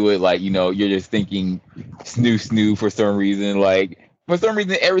into it. Like, you're just thinking snoo for some reason. Like, for some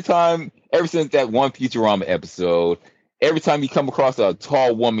reason, ever since that one Futurama episode, every time you come across a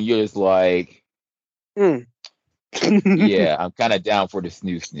tall woman, you're just like, Mm. Yeah, I'm kind of down for the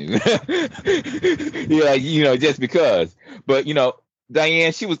snoo. Yeah, just because. But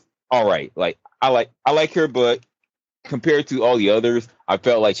Diane, she was all right. Like I like her, but compared to all the others, I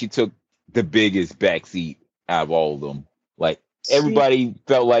felt like she took the biggest backseat out of all of them. Like See, everybody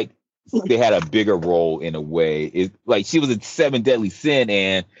felt like they had a bigger role in a way. It's like she was in Seven Deadly Sin,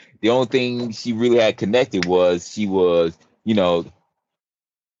 and the only thing she really had connected was she was,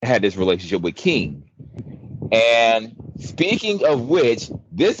 had this relationship with King. And speaking of which,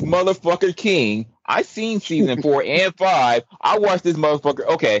 this motherfucker King, I seen season 4 and 5. I watched this motherfucker.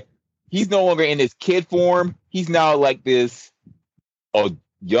 Okay, he's no longer in his kid form. He's now like this a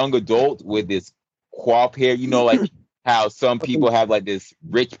young adult with this quap hair. Like how some people have like this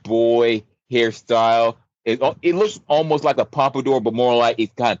rich boy hairstyle. It looks almost like a pompadour, but more like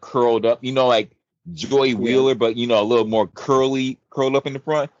it's kind of curled up. Like Joy yeah, Wheeler, but a little more curled up in the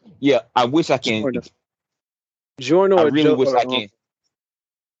front. Yeah, I wish I can. Jordan I or really Joe wish I or can.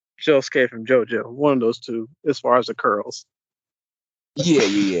 Josuke from JoJo. One of those two, as far as the curls.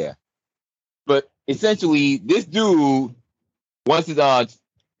 Yeah. But essentially, this dude, once it's on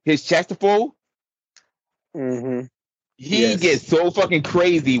his chest full, mm-hmm. he Yes, gets so fucking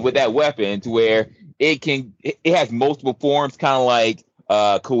crazy with that weapon to where it has multiple forms, kind of like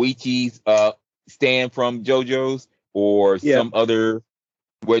Koichi's stand from JoJo's or Yeah, some other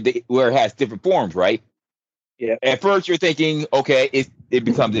where it has different forms, right? yeah. At first you're thinking, okay, it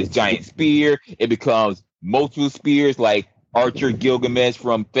becomes this giant spear, it becomes multiple spears like Archer Gilgamesh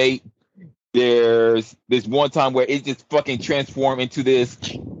from Fate. There's this one time where it just fucking transformed into this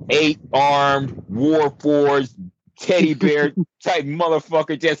 8-armed warforged teddy bear type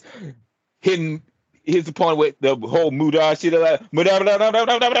motherfucker, just hitting his opponent with the whole Muda shit.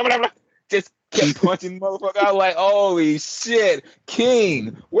 Just kept punching motherfucker. I was like, holy shit,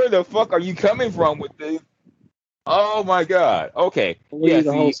 King, where the fuck are you coming from with this? Oh my god. Okay. We Yeah. need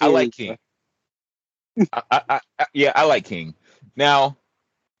the whole See, I like series. King. Yeah, I like King. Now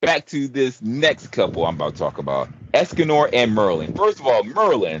back to this next couple I'm about to talk about, Escanor and Merlin. First of all,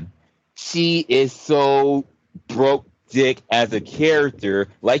 Merlin, she is so broke dick as a character.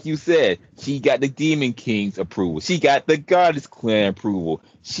 Like you said, she got the Demon King's approval. She got the Goddess Clan approval.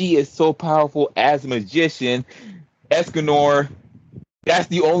 She is so powerful as a magician. Escanor, that's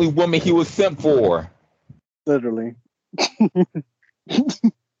the only woman he was sent for. Literally.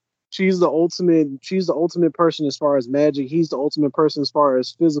 She's the ultimate person as far as magic. He's the ultimate person as far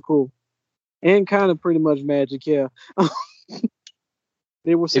as physical and kind of pretty much magic, yeah.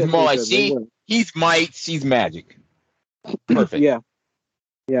 They were It's set for more each like other. They were. he's might, she's magic. Perfect. Yeah,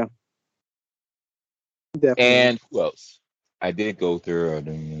 definitely. And who else? I did go through.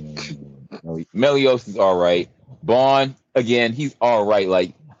 Melios is all right. Bond, again, he's all right.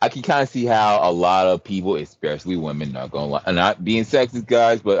 Like I can kind of see how a lot of people, especially women, not gonna lie, not being sexist,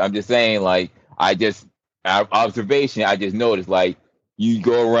 guys, but I'm just saying, like, out of observation, I just noticed, like, you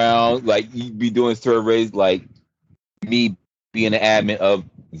go around, like, you be doing surveys, like me being an admin of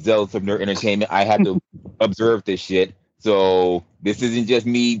Zealous of Nerd Entertainment, I have to observe this shit. So this isn't just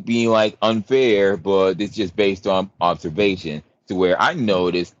me being like unfair, but it's just based on observation. To where I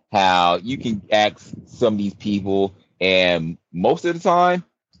noticed how you can ask some of these people, and most of the time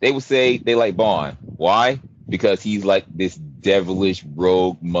they will say they like Bond. Why? Because he's like this devilish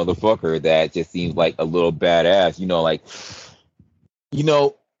rogue motherfucker that just seems like a little badass. Like you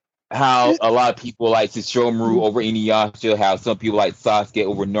know how a lot of people like Sesshomaru over Inuyasha, how some people like Sasuke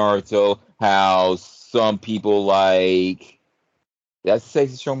over Naruto, how some people like. Did I say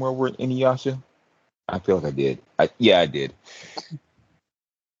Sesshomaru over Inuyasha? I feel like I did. Yeah, I did.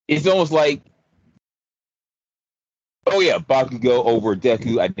 It's almost like, oh yeah, Bakugo over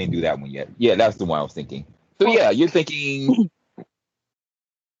Deku. I didn't do that one yet. Yeah, that's the one I was thinking. So yeah, you're thinking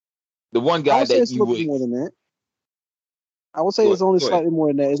the one I guy would say that it's a you little bit would. more than that. I would say it's only Go ahead. slightly more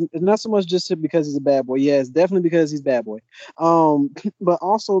than that. It's not so much just because he's a bad boy. Yeah, it's definitely because he's bad boy. But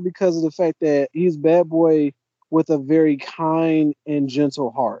also because of the fact that he's bad boy with a very kind and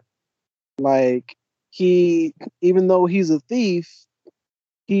gentle heart. Like even though he's a thief,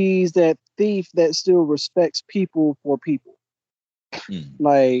 he's that thief that still respects people for people.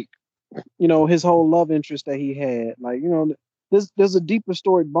 Like, his whole love interest that he had. Like, there's a deeper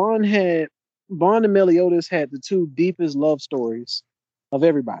story. Bond and Meliodas had the two deepest love stories of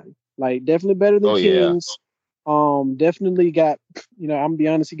everybody. Like, definitely better than Oh yeah. King's. Definitely got, I'm gonna be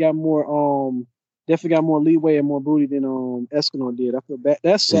honest, he got more definitely got more leeway and more booty than Escanor did. I feel bad.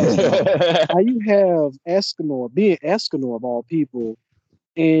 That sucks though. How you have Escanor being Escanor of all people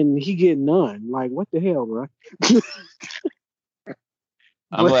and he get none? Like, what the hell, bro?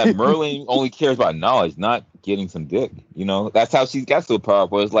 I'm But like Merlin only cares about knowledge, not getting some dick. You know, that's how she got so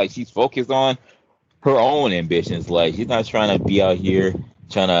powerful. It's like she's focused on her own ambitions. Like she's not trying to be out here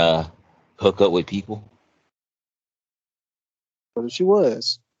trying to hook up with people. but she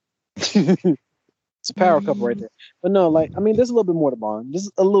was. It's a power couple right there. But no, like I mean, there's a little bit more to Bond.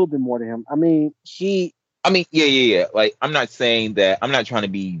 There's a little bit more to him. I mean, I mean, yeah. Like, I'm not saying that. I'm not trying to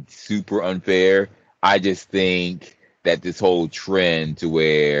be super unfair. I just think that this whole trend to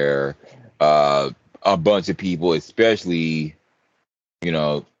where uh, a bunch of people, especially you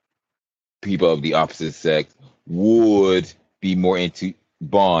know people of the opposite sex, would be more into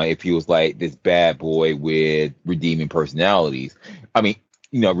Bond if he was like this bad boy with redeeming personalities. I mean,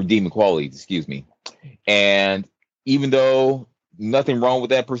 redeeming qualities. Excuse me. And even though nothing wrong with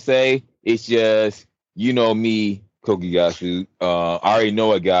that per se, it's just me, Kokiyasu. I already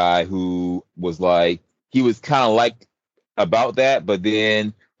know a guy who was like he was kind of like about that, but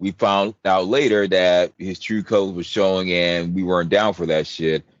then we found out later that his true colors was showing, and we weren't down for that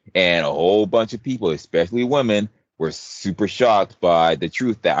shit. And a whole bunch of people, especially women, were super shocked by the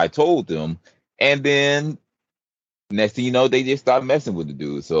truth that I told them. And then next thing you know, they just start messing with the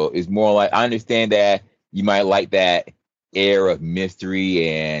dude. So it's more like I understand that you might like that air of mystery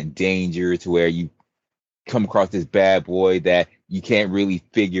and danger to where you come across this bad boy that you can't really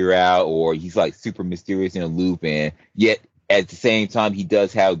figure out, or he's like super mysterious and aloof, and yet at the same time he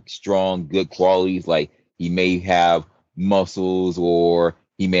does have strong, good qualities. Like he may have muscles, or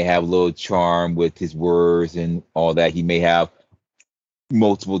he may have a little charm with his words and all that. He may have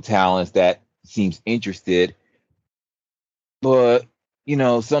multiple talents that seems interested, but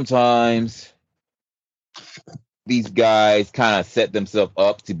sometimes these guys kind of set themselves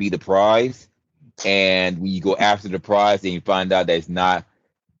up to be the prize. And when you go after the prize and you find out that it's not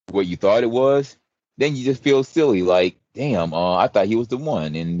what you thought it was, then you just feel silly. Like, damn, I thought he was the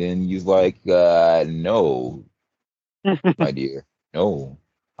one. And then you're like, no, my dear. No,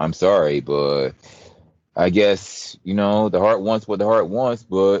 I'm sorry. But I guess, the heart wants what the heart wants.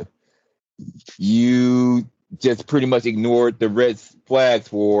 But you just pretty much ignored the red flags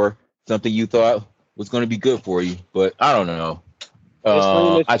for something you thought was going to be good for you. But I don't know. it's funny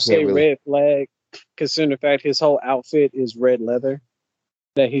that I you can't say really. red flag, considering the fact his whole outfit is red leather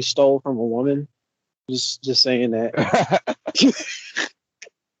that he stole from a woman. Just saying that.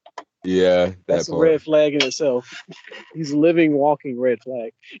 Yeah, that That's a part. red flag in itself. He's a living, walking red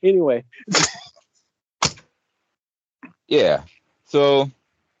flag. Anyway, Yeah. So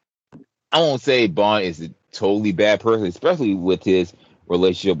I won't say Bond is a totally bad person, especially with his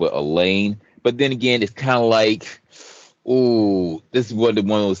relationship with Elaine. But then again, it's kind of like, ooh, this is one of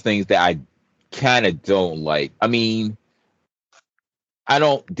those things that I kind of don't like. I mean, I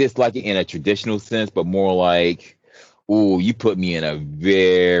don't dislike it in a traditional sense, but more like, ooh, you put me in a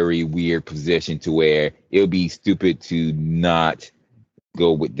very weird position to where it would be stupid to not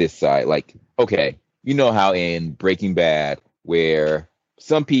go with this side. Like, okay, you know how in Breaking Bad, where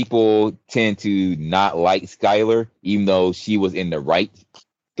some people tend to not like Skyler, even though she was in the right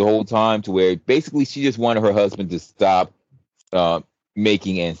the whole time, to where basically she just wanted her husband to stop uh,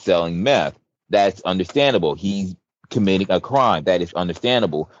 making and selling meth. That's understandable. He's committing a crime. That is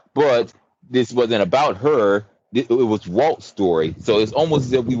understandable. But this wasn't about her. It was Walt's story. So it's almost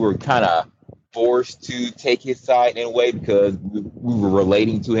as if we were kind of forced to take his side in a way because we were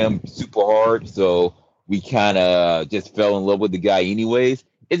relating to him super hard. So we kind of just fell in love with the guy anyways.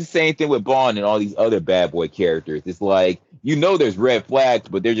 It's the same thing with Bond and all these other bad boy characters. It's like, there's red flags,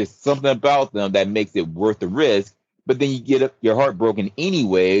 but there's just something about them that makes it worth the risk. But then you get your heart broken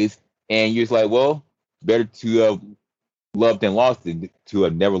anyways, and you're just like, well, better to have loved and lost than to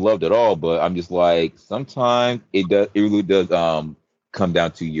have never loved at all. But I'm just like, sometimes it really does come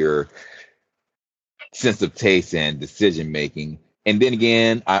down to your sense of taste and decision making. And then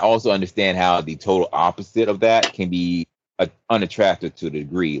again, I also understand how the total opposite of that can be unattractive to a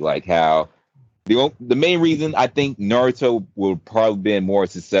degree, like how the main reason I think Naruto would probably been more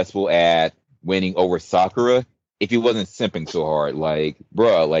successful at winning over Sakura if he wasn't simping so hard. Like,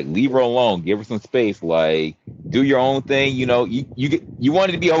 bruh, like leave her alone, give her some space, like do your own thing. You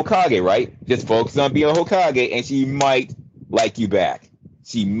wanted to be Hokage, right? Just focus on being a Hokage, and she might like you back.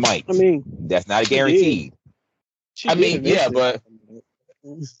 She might. I mean, That's not a she did. guarantee. She I did mean, yeah, eventually.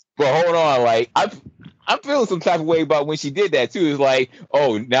 but hold on, like I'm feeling some type of way about when she did that too. It's like,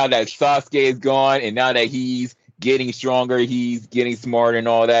 oh, now that Sasuke is gone, and now that he's getting stronger, he's getting smarter and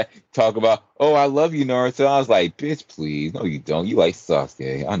all that. Talk about, oh, I love you, Naruto. I was like, bitch, please, no, you don't. You like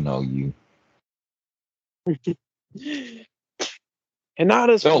Sasuke. I know you. And not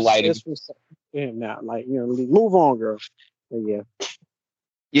as Don't lie to me. for him now. Like, move on, girl. But yeah.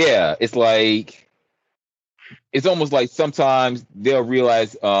 yeah, it's almost like sometimes they'll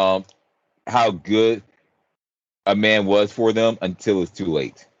realize how good a man was for them until it's too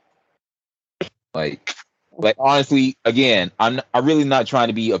late. Like honestly, again, I'm really not trying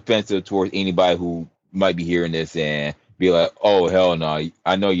to be offensive towards anybody who might be hearing this and be like, oh hell no,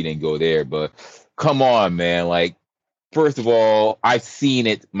 I know you didn't go there, but come on, man. Like, first of all, I've seen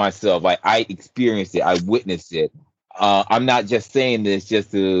it myself. Like, I experienced it, I witnessed it. I'm not just saying this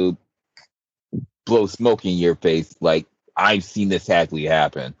just to blow smoke in your face. Like, I've seen this actually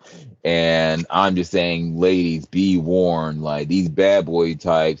happen. And I'm just saying, ladies, be warned. Like, these bad boy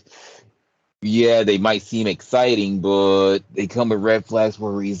types, yeah, they might seem exciting, but they come with red flags for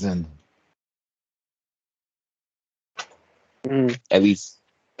a reason. At least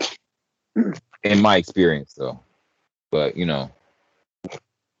in my experience, though. But,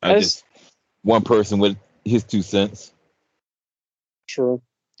 I'm just one person with his 2 cents. True.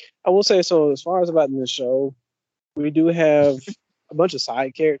 I will say, so as far as about in the show, we do have a bunch of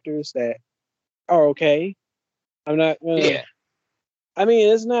side characters that are okay. I'm not Yeah. I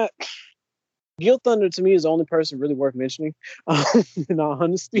mean, it's not. Gil Thunder to me is the only person really worth mentioning. In all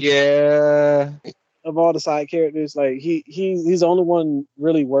honesty, Yeah. of all the side characters, like he's the only one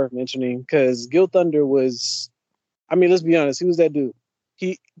really worth mentioning because Gil Thunder was. I mean, let's be honest, he was that dude.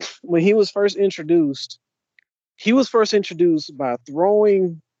 When he was first introduced by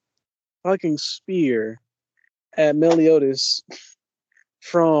throwing fucking spear at Meliodas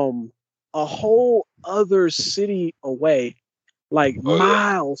from a whole other city away, like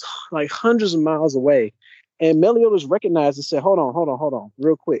miles, like hundreds of miles away. And Meliodas recognized and said, hold on,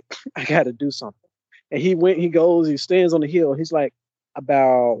 real quick. I got to do something. And he goes, he stands on the hill. He's like,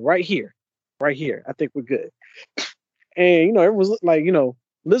 about right here. I think we're good. And, everyone's like,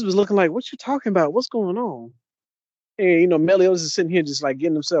 Liz was looking like, what you talking about? What's going on? And, Meliodas is sitting here just like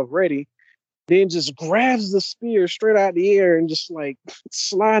getting himself ready. Then just grabs the spear straight out of the air and just like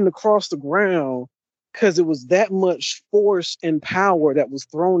sliding across the ground because it was that much force and power that was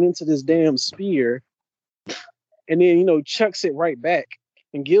thrown into this damn spear. And then, chucks it right back.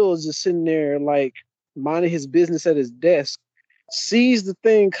 And Gil is just sitting there like minding his business at his desk, sees the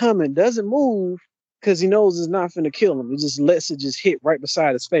thing coming, doesn't move because he knows it's not going to kill him. He just lets it just hit right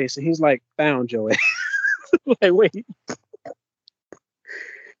beside his face. And he's like, found your ass. Like, wait.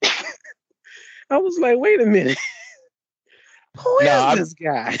 I was like, wait a minute. Who is this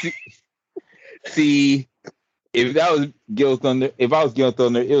guy? See, if that was Gil Thunder, if I was Gil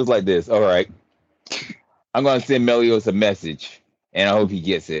Thunder, it was like this. All right. I'm going to send Meliodas a message, and I hope he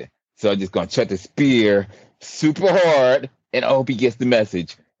gets it. So I'm just going to chuck the spear super hard, and I hope he gets the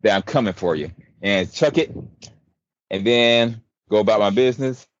message that I'm coming for you. And chuck it, and then go about my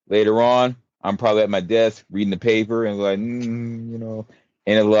business. Later on, I'm probably at my desk reading the paper, and like, and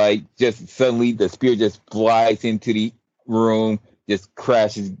it like just suddenly the spear just flies into the room, just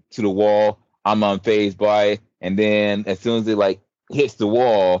crashes to the wall. I'm unfazed by it, and then as soon as it like hits the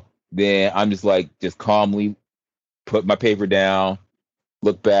wall, then I'm just like just calmly put my paper down,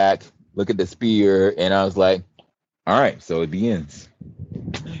 look back, look at the spear, and I was like, all right, so it begins.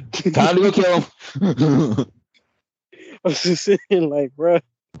 Time to go kill him. I was just saying, like, bro.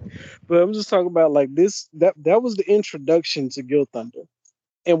 But I'm just talking about like this. That was the introduction to Gil Thunder.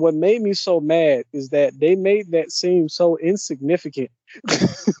 And what made me so mad is that they made that seem so insignificant.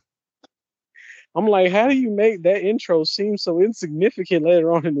 I'm like, how do you make that intro seem so insignificant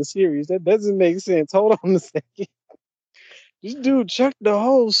later on in the series? That doesn't make sense. Hold on a second. This dude chucked the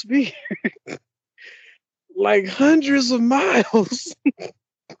whole spear like hundreds of miles.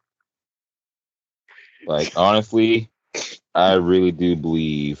 Like, honestly, I really do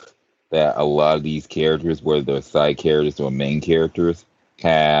believe that a lot of these characters, whether they're side characters or main characters,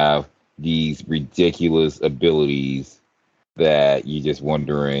 have these ridiculous abilities that you're just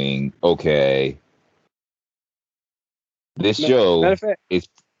wondering, okay, this show is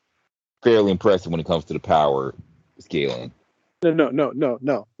fairly impressive when it comes to the power scaling. No. I'm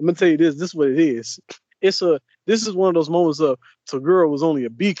gonna tell you this. This is what it is. This is one of those moments of Toguro was only a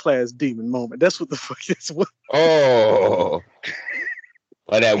B-class demon moment. That's what the fuck this was. Oh,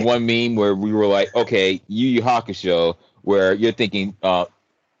 like that one meme where we were like, okay, Yu Yu Hakusho, where you're thinking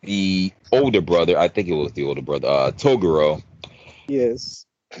the older brother, I think it was the older brother, Toguro. Yes.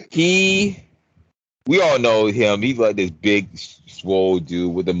 We all know him. He's like this big, swole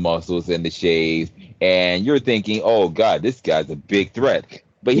dude with the muscles and the shades. And you're thinking, oh, God, this guy's a big threat.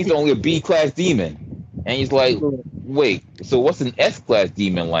 But he's only a B-class demon. And he's like, wait, so what's an S-class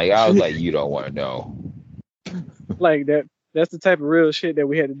demon like? I was like, you don't want to know. Like that. That's the type of real shit that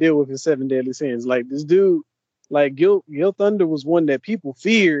we had to deal with in Seven Deadly Sins. Like this dude Like Gil Thunder was one that people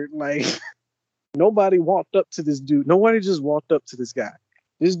feared. Like nobody walked up to this dude. Nobody just walked up to this guy.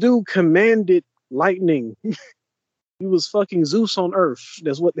 This dude commanded lightning. He was fucking Zeus on Earth.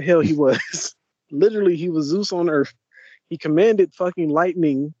 That's what the hell he was. Literally, he was Zeus on Earth. He commanded fucking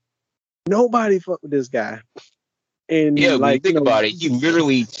lightning. Nobody fucked with this guy. And Yeah, when you like, think about it, he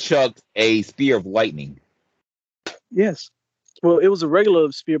literally chucked a spear of lightning. Yes. Well, it was a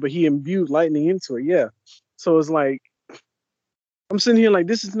regular spear, but he imbued lightning into it. Yeah. So it's like, I'm sitting here like,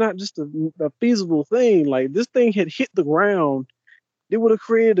 this is not just a feasible thing. Like, this thing had hit the ground. It would have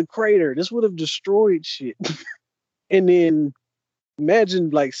created a crater. This would have destroyed shit. And then imagine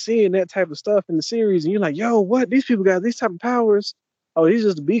like seeing that type of stuff in the series, and you're like, yo, what? These people got these type of powers. Oh, he's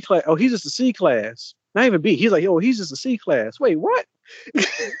just a B class. Oh, he's just a C class. Not even B. He's like, oh, he's just a C class. Wait, what?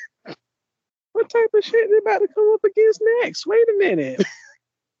 What type of shit they about to come up against next? Wait a minute.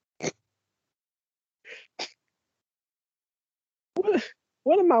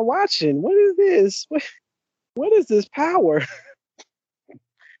 What am I watching? What is this? What is this power?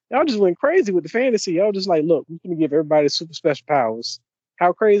 Y'all just went crazy with the fantasy. Y'all just like, look, we're gonna give everybody super special powers.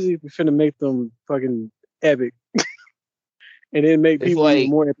 How crazy if we finna make them fucking epic. And then make people like,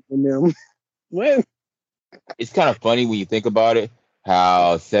 even more epic than them. What? It's kind of funny when you think about it,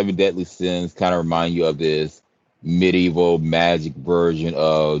 how Seven Deadly Sins kind of remind you of this medieval magic version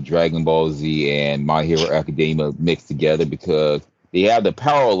of Dragon Ball Z and My Hero Academia mixed together, because they have the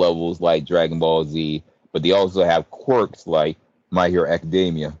power levels like Dragon Ball Z, but they also have quirks like My Hero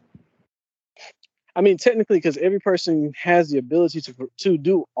Academia. I mean, technically, because every person has the ability to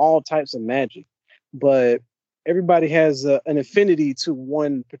do all types of magic, but everybody has an affinity to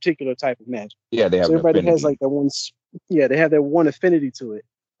one particular type of magic. Yeah, they have so everybody affinity. has like that one. Yeah, they have that one affinity to it.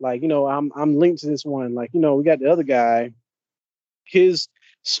 Like, I'm linked to this one. Like, we got the other guy. His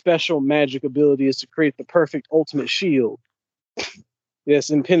special magic ability is to create the perfect ultimate shield. That's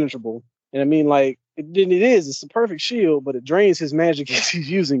impenetrable. And I mean, like, it's the perfect shield, but it drains his magic as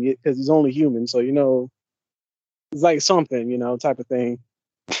he's using it because he's only human. So, it's like something, type of thing.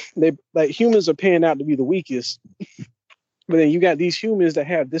 They like humans are paying out to be the weakest. But then you got these humans that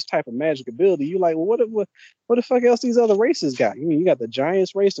have this type of magic ability. You're like, well, what the fuck else these other races got? You got the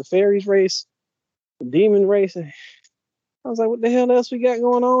giants race, the fairies race, the demon race. I was like, what the hell else we got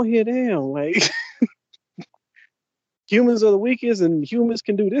going on here? Damn, like humans are the weakest, and humans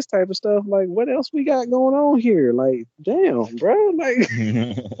can do this type of stuff. Like, what else we got going on here? Like, damn, bro. Like,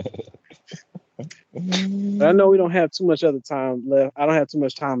 I know we don't have too much other time left. I don't have too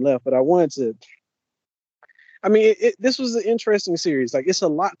much time left, but I wanted to. I mean, this was an interesting series. Like, it's a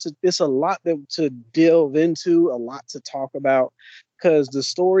lot to delve into, a lot to talk about, because the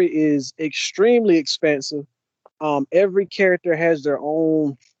story is extremely expansive. Every character has their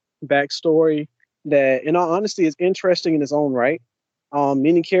own backstory that, in all honesty, is interesting in its own right.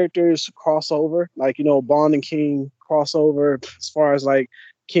 Many characters cross over, like, Bond and King crossover as far as like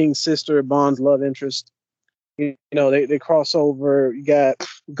King's sister, Bond's love interest. They cross over. You got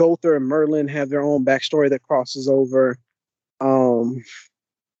Gother and Merlin have their own backstory that crosses over.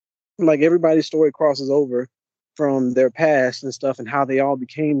 Like, everybody's story crosses over from their past and stuff, and how they all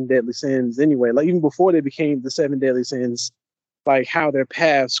became deadly sins anyway. Like, even before they became the seven deadly sins, like how their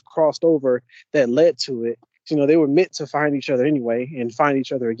paths crossed over that led to it. They were meant to find each other anyway and find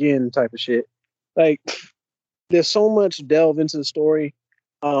each other again, type of shit. Like, there's so much delve into the story.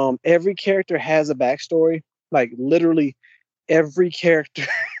 Every character has a backstory. Like, literally every character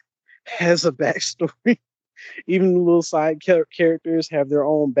has a backstory. Even the little side characters have their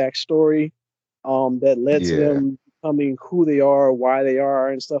own backstory that led to them becoming who they are, why they are,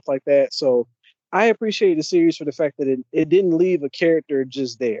 and stuff like that. So I appreciate the series for the fact that it didn't leave a character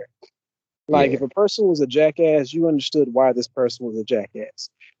just there. Like, if a person was a jackass, you understood why this person was a jackass.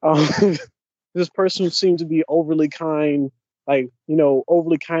 This person seemed to be overly kind, like,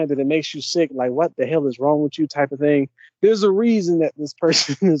 overly kind that it makes you sick. Like, what the hell is wrong with you, type of thing. There's a reason that this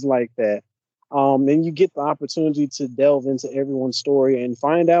person is like that. And you get the opportunity to delve into everyone's story and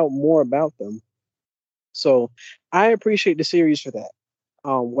find out more about them. So I appreciate the series for that.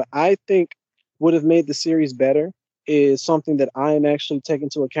 What I think would have made the series better is something that I am actually taking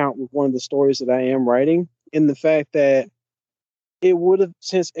into account with one of the stories that I am writing, in the fact that it would have,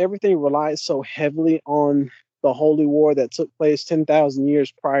 since everything relies so heavily on the Holy War that took place 10,000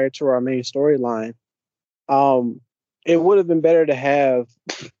 years prior to our main storyline, it would have been better to have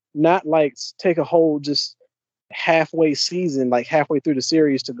not like take a whole just halfway season, like halfway through the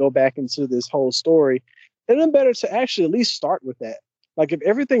series, to go back into this whole story. It'd been better to actually at least start with that. Like, if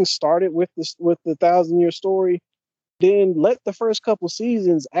everything started with the 1,000-year story, then let the first couple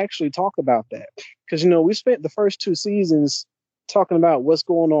seasons actually talk about that. Because, we spent the first 2 seasons talking about what's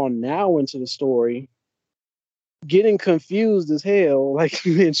going on now into the story, getting confused as hell, like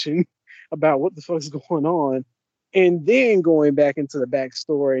you mentioned, about what the fuck's going on, and then going back into the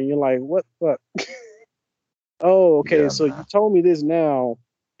backstory, and you're like, what the fuck? Oh, okay, Yeah, so you man. told me this now,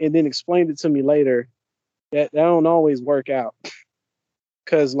 and then explained it to me later. That don't always work out.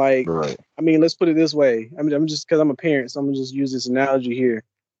 Because, Right. let's put it this way. I'm just, because I'm a parent, so I'm gonna just use this analogy here.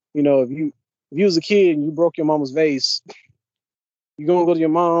 If you was a kid and you broke your mama's vase, you're gonna go to your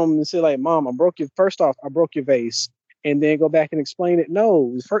mom and say, like, Mom, first off, I broke your vase, and then go back and explain it.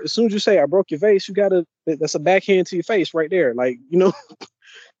 No, as soon as you say I broke your vase, that's a backhand to your face right there. Like, you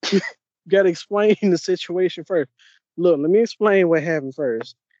gotta explain the situation first. Look, let me explain what happened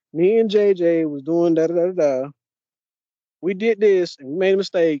first. Me and JJ was doing da da da da. We did this and we made a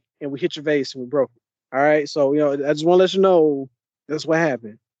mistake and we hit your vase and we broke it. All right. So, I just want to let you know that's what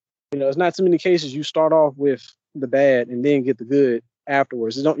happened. It's not too many cases you start off with the bad and then get the good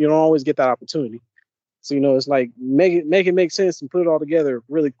afterwards. You don't always get that opportunity. So, it's like make it make sense and put it all together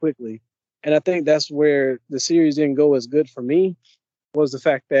really quickly. And I think that's where the series didn't go as good for me, was the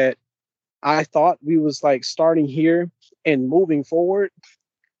fact that I thought we was like starting here and moving forward,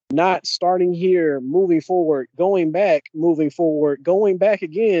 not starting here, moving forward, going back, moving forward, going back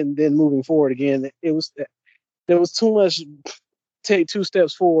again, then moving forward again. There was too much. Take 2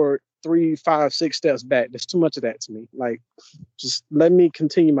 steps forward, 3, 5, 6 steps back. There's too much of that to me. Like, just let me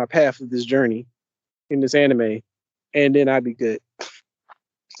continue my path of this journey in this anime, and then I'd be good.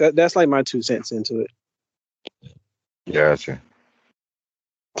 That's like my 2 cents into it. Gotcha.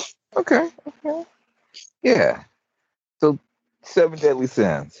 Okay. Yeah. So, Seven Deadly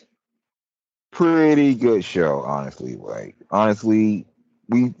Sins. Pretty good show, honestly. Like, honestly,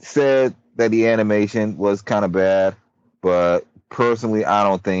 we said that the animation was kind of bad, but personally, I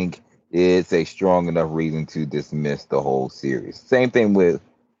don't think it's a strong enough reason to dismiss the whole series. Same thing with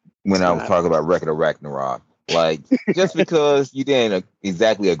when It's I was not. talking about Record of Ragnarok. Like, just because you didn't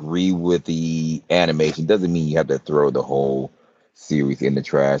exactly agree with the animation doesn't mean you have to throw the whole series in the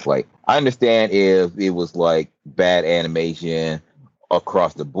trash. Like, I understand if it was like bad animation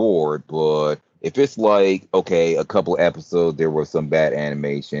across the board, but if it's like, okay, a couple episodes there was some bad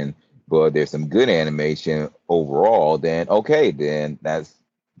animation, but there's some good animation overall, then okay, then that's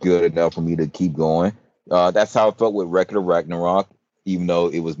good enough for me to keep going. That's how I felt with Record of Ragnarok, even though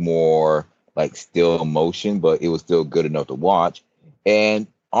it was more like still motion, but it was still good enough to watch. And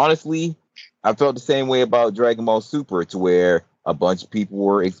honestly, I felt the same way about Dragon Ball Super, to where a bunch of people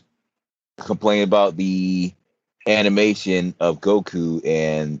were complaining about the animation of Goku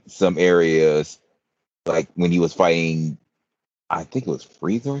in some areas, like when he was fighting, I think it was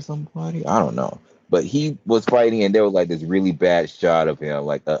Frieza or somebody, I don't know. But he was fighting, and there was like this really bad shot of him,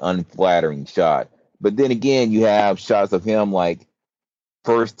 like an unflattering shot. But then again, you have shots of him like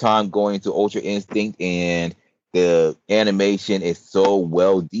first time going to Ultra Instinct, and the animation is so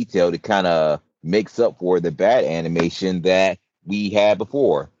well detailed, it kind of makes up for the bad animation that we had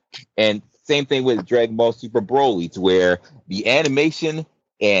before. And same thing with Dragon Ball Super Broly, to where the animation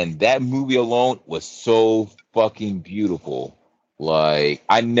and that movie alone was so fucking beautiful. Like,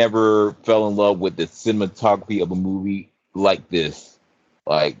 I never fell in love with the cinematography of a movie like this.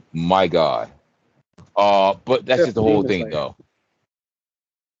 Like, my God. But that's Except just the for whole Demon thing, Slayer. though.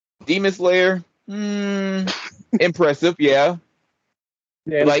 Demon Slayer, impressive, yeah.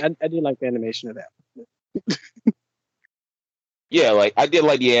 Yeah, Like, I did like the animation of that. yeah, like I did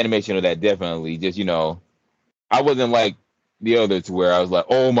like the animation of that, definitely. Just, I wasn't like the others where I was like,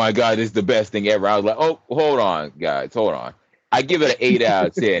 oh my God, this is the best thing ever. I was like, oh, hold on, guys, hold on. I give it an 8 out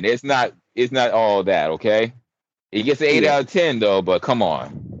of 10. It's not all that, okay? It gets an 8 Yeah. out of 10 though, but come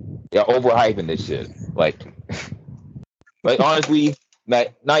on. You're overhyping this shit. Like honestly,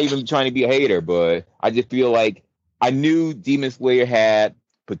 not even trying to be a hater, but I just feel like I knew Demon Slayer had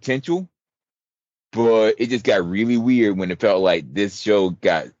potential, but it just got really weird when it felt like this show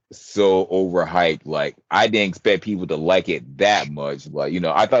got so overhyped. Like, I didn't expect people to like it that much. Like,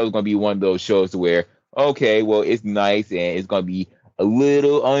 I thought it was gonna be one of those shows to where, okay, well, it's nice and it's gonna be a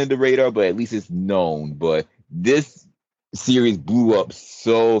little under the radar, but at least it's known. But this series blew up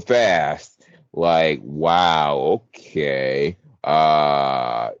so fast. Like, wow, okay.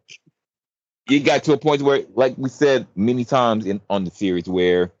 It got to a point where, like we said many times on the series,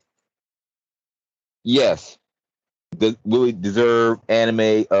 where yes, will it deserve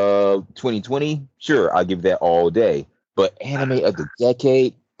anime of 2020? Sure, I'll give that all day. But anime of the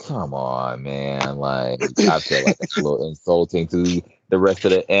decade? Come on, man. Like, I feel like that's a little insulting to the rest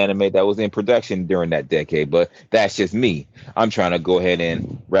of the anime that was in production during that decade. But that's just me. I'm trying to go ahead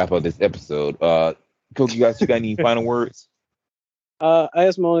and wrap up this episode. Cook, you got any final words? I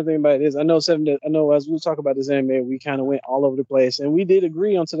guess my only thing about it is I know as we talk about this anime, we kind of went all over the place, and we did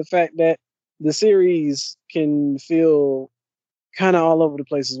agree onto the fact that the series can feel kind of all over the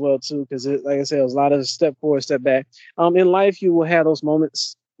place as well too, because like I said, it was a lot of step forward, step back. In life, you will have those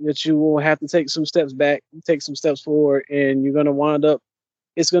moments that you will have to take some steps back, take some steps forward, and you're gonna wind up.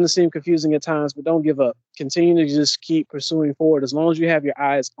 It's gonna seem confusing at times, but don't give up. Continue to just keep pursuing forward. As long as you have your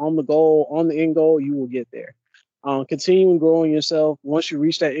eyes on the goal, on the end goal, you will get there. Continue growing yourself. Once you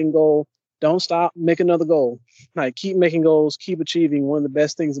reach that end goal, don't stop. Make another goal. Like keep making goals, keep achieving. One of the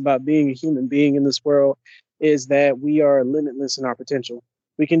best things about being a human being in this world is that we are limitless in our potential.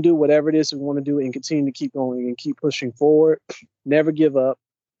 We can do whatever it is we want to do and continue to keep going and keep pushing forward. Never give up.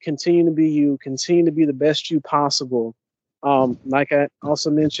 Continue to be you. Continue to be the best you possible. Like I also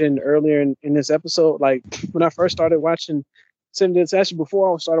mentioned earlier in this episode, like when I first started watching actually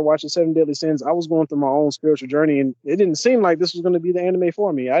before I started watching Seven Deadly Sins, I was going through my own spiritual journey, and it didn't seem like this was going to be the anime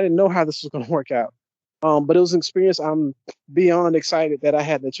for me. I didn't know how this was going to work out. But it was an experience I'm beyond excited that I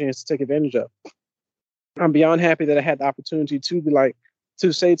had the chance to take advantage of. I'm beyond happy that I had the opportunity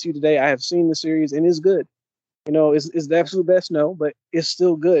to say to you today, I have seen the series and it's good. You know, is the absolute best? No, but it's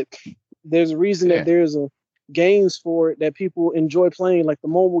still good. There's a reason that there's games for it that people enjoy playing, like the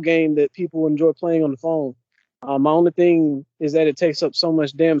mobile game that people enjoy playing on the phone. My only thing is that it takes up so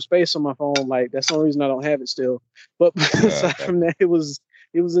much damn space on my phone. Like that's the only reason I don't have it still. But aside from that, it was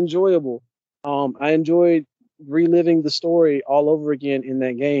enjoyable. I enjoyed reliving the story all over again in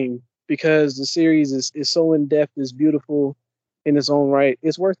that game because the series is so in depth, is beautiful in its own right.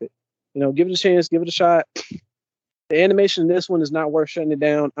 It's worth it. You know, give it a chance, give it a shot. The animation in this one is not worth shutting it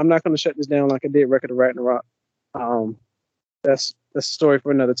down. I'm not going to shut this down like I did Record of Ragnarok. That's a story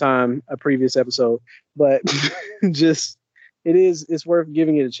for another time, a previous episode. But it's worth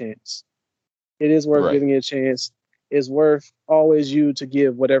giving it a chance. It is worth giving it a chance. It's worth always you to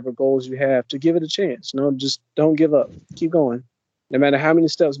give whatever goals you have to give it a chance. No, just don't give up. Keep going. No matter how many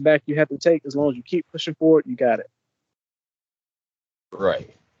steps back you have to take, as long as you keep pushing forward, you got it.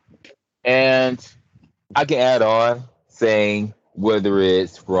 Right. And I can add on saying whether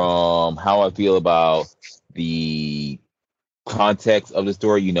it's from how I feel about the context of the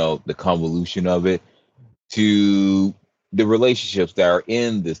story, you know, the convolution of it, to the relationships that are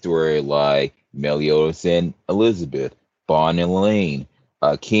in the story, like Meliodas and Elizabeth, Bond and Lane,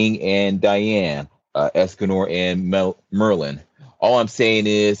 King and Diane, Escanor and Merlin. All I'm saying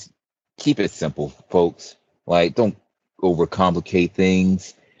is keep it simple, folks. Like, don't overcomplicate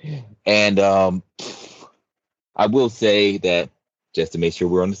things. And I will say that, just to make sure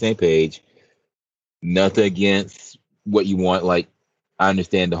we're on the same page, nothing against what you want. Like, I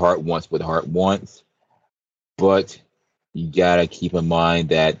understand the heart wants what the heart wants, but you gotta keep in mind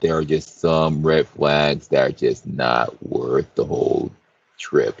that there are just some red flags that are just not worth the whole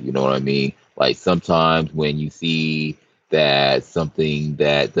trip. You know what I mean? Like, sometimes when you see that something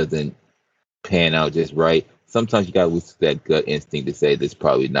that doesn't pan out just right, sometimes you gotta lose that gut instinct to say this is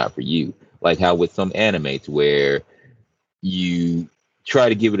probably not for you. Like how with some anime to where you try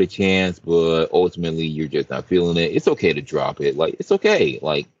to give it a chance, but ultimately you're just not feeling it. It's okay to drop it. Like, it's okay.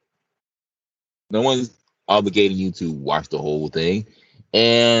 Like, no one's obligating you to watch the whole thing.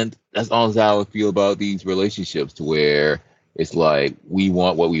 And that's honestly how I feel about these relationships, to where it's like we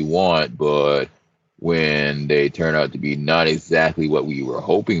want what we want, but when they turn out to be not exactly what we were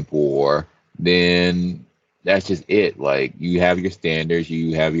hoping for, then that's just it. Like, you have your standards,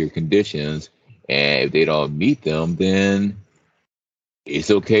 you have your conditions, and if they don't meet them, then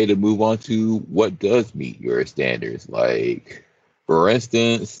it's okay to move on to what does meet your standards. Like, for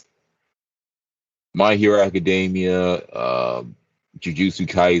instance, My Hero Academia, Jujutsu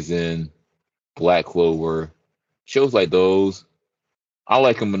Kaisen, Black Clover, shows like those, I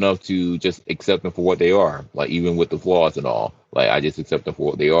like them enough to just accept them for what they are. Like, even with the flaws and all, like, I just accept them for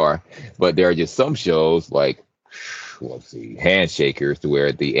what they are. But there are just some shows, like, let's see, Handshakers, to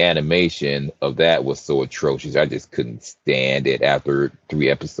where the animation of that was so atrocious, I just couldn't stand it. After 3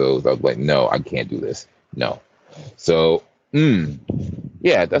 episodes, I was like, no, I can't do this. No. So,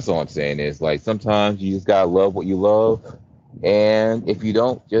 yeah, that's all I'm saying is, like, sometimes you just gotta love what you love, and if you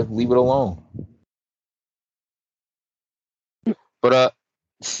don't, just leave it alone. But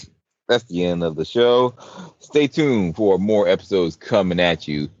that's the end of the show. Stay tuned for more episodes coming at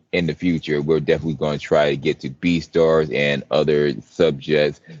you in the future. We're definitely going to try to get to Beastars and other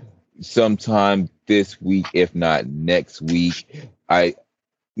subjects sometime this week, if not next week.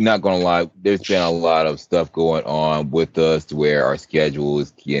 not gonna lie, there's been a lot of stuff going on with us to where our schedule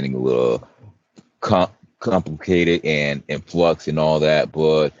is getting a little complicated and in flux and all that.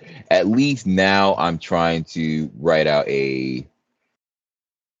 But at least now I'm trying to write out a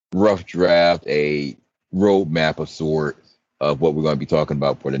rough draft, a roadmap of sorts of what we're going to be talking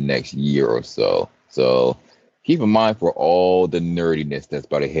about for the next year or so. So keep in mind for all the nerdiness that's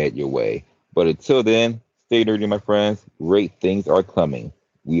about to head your way. But until then, stay nerdy, my friends. Great things are coming.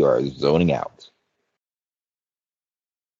 We are zoning out.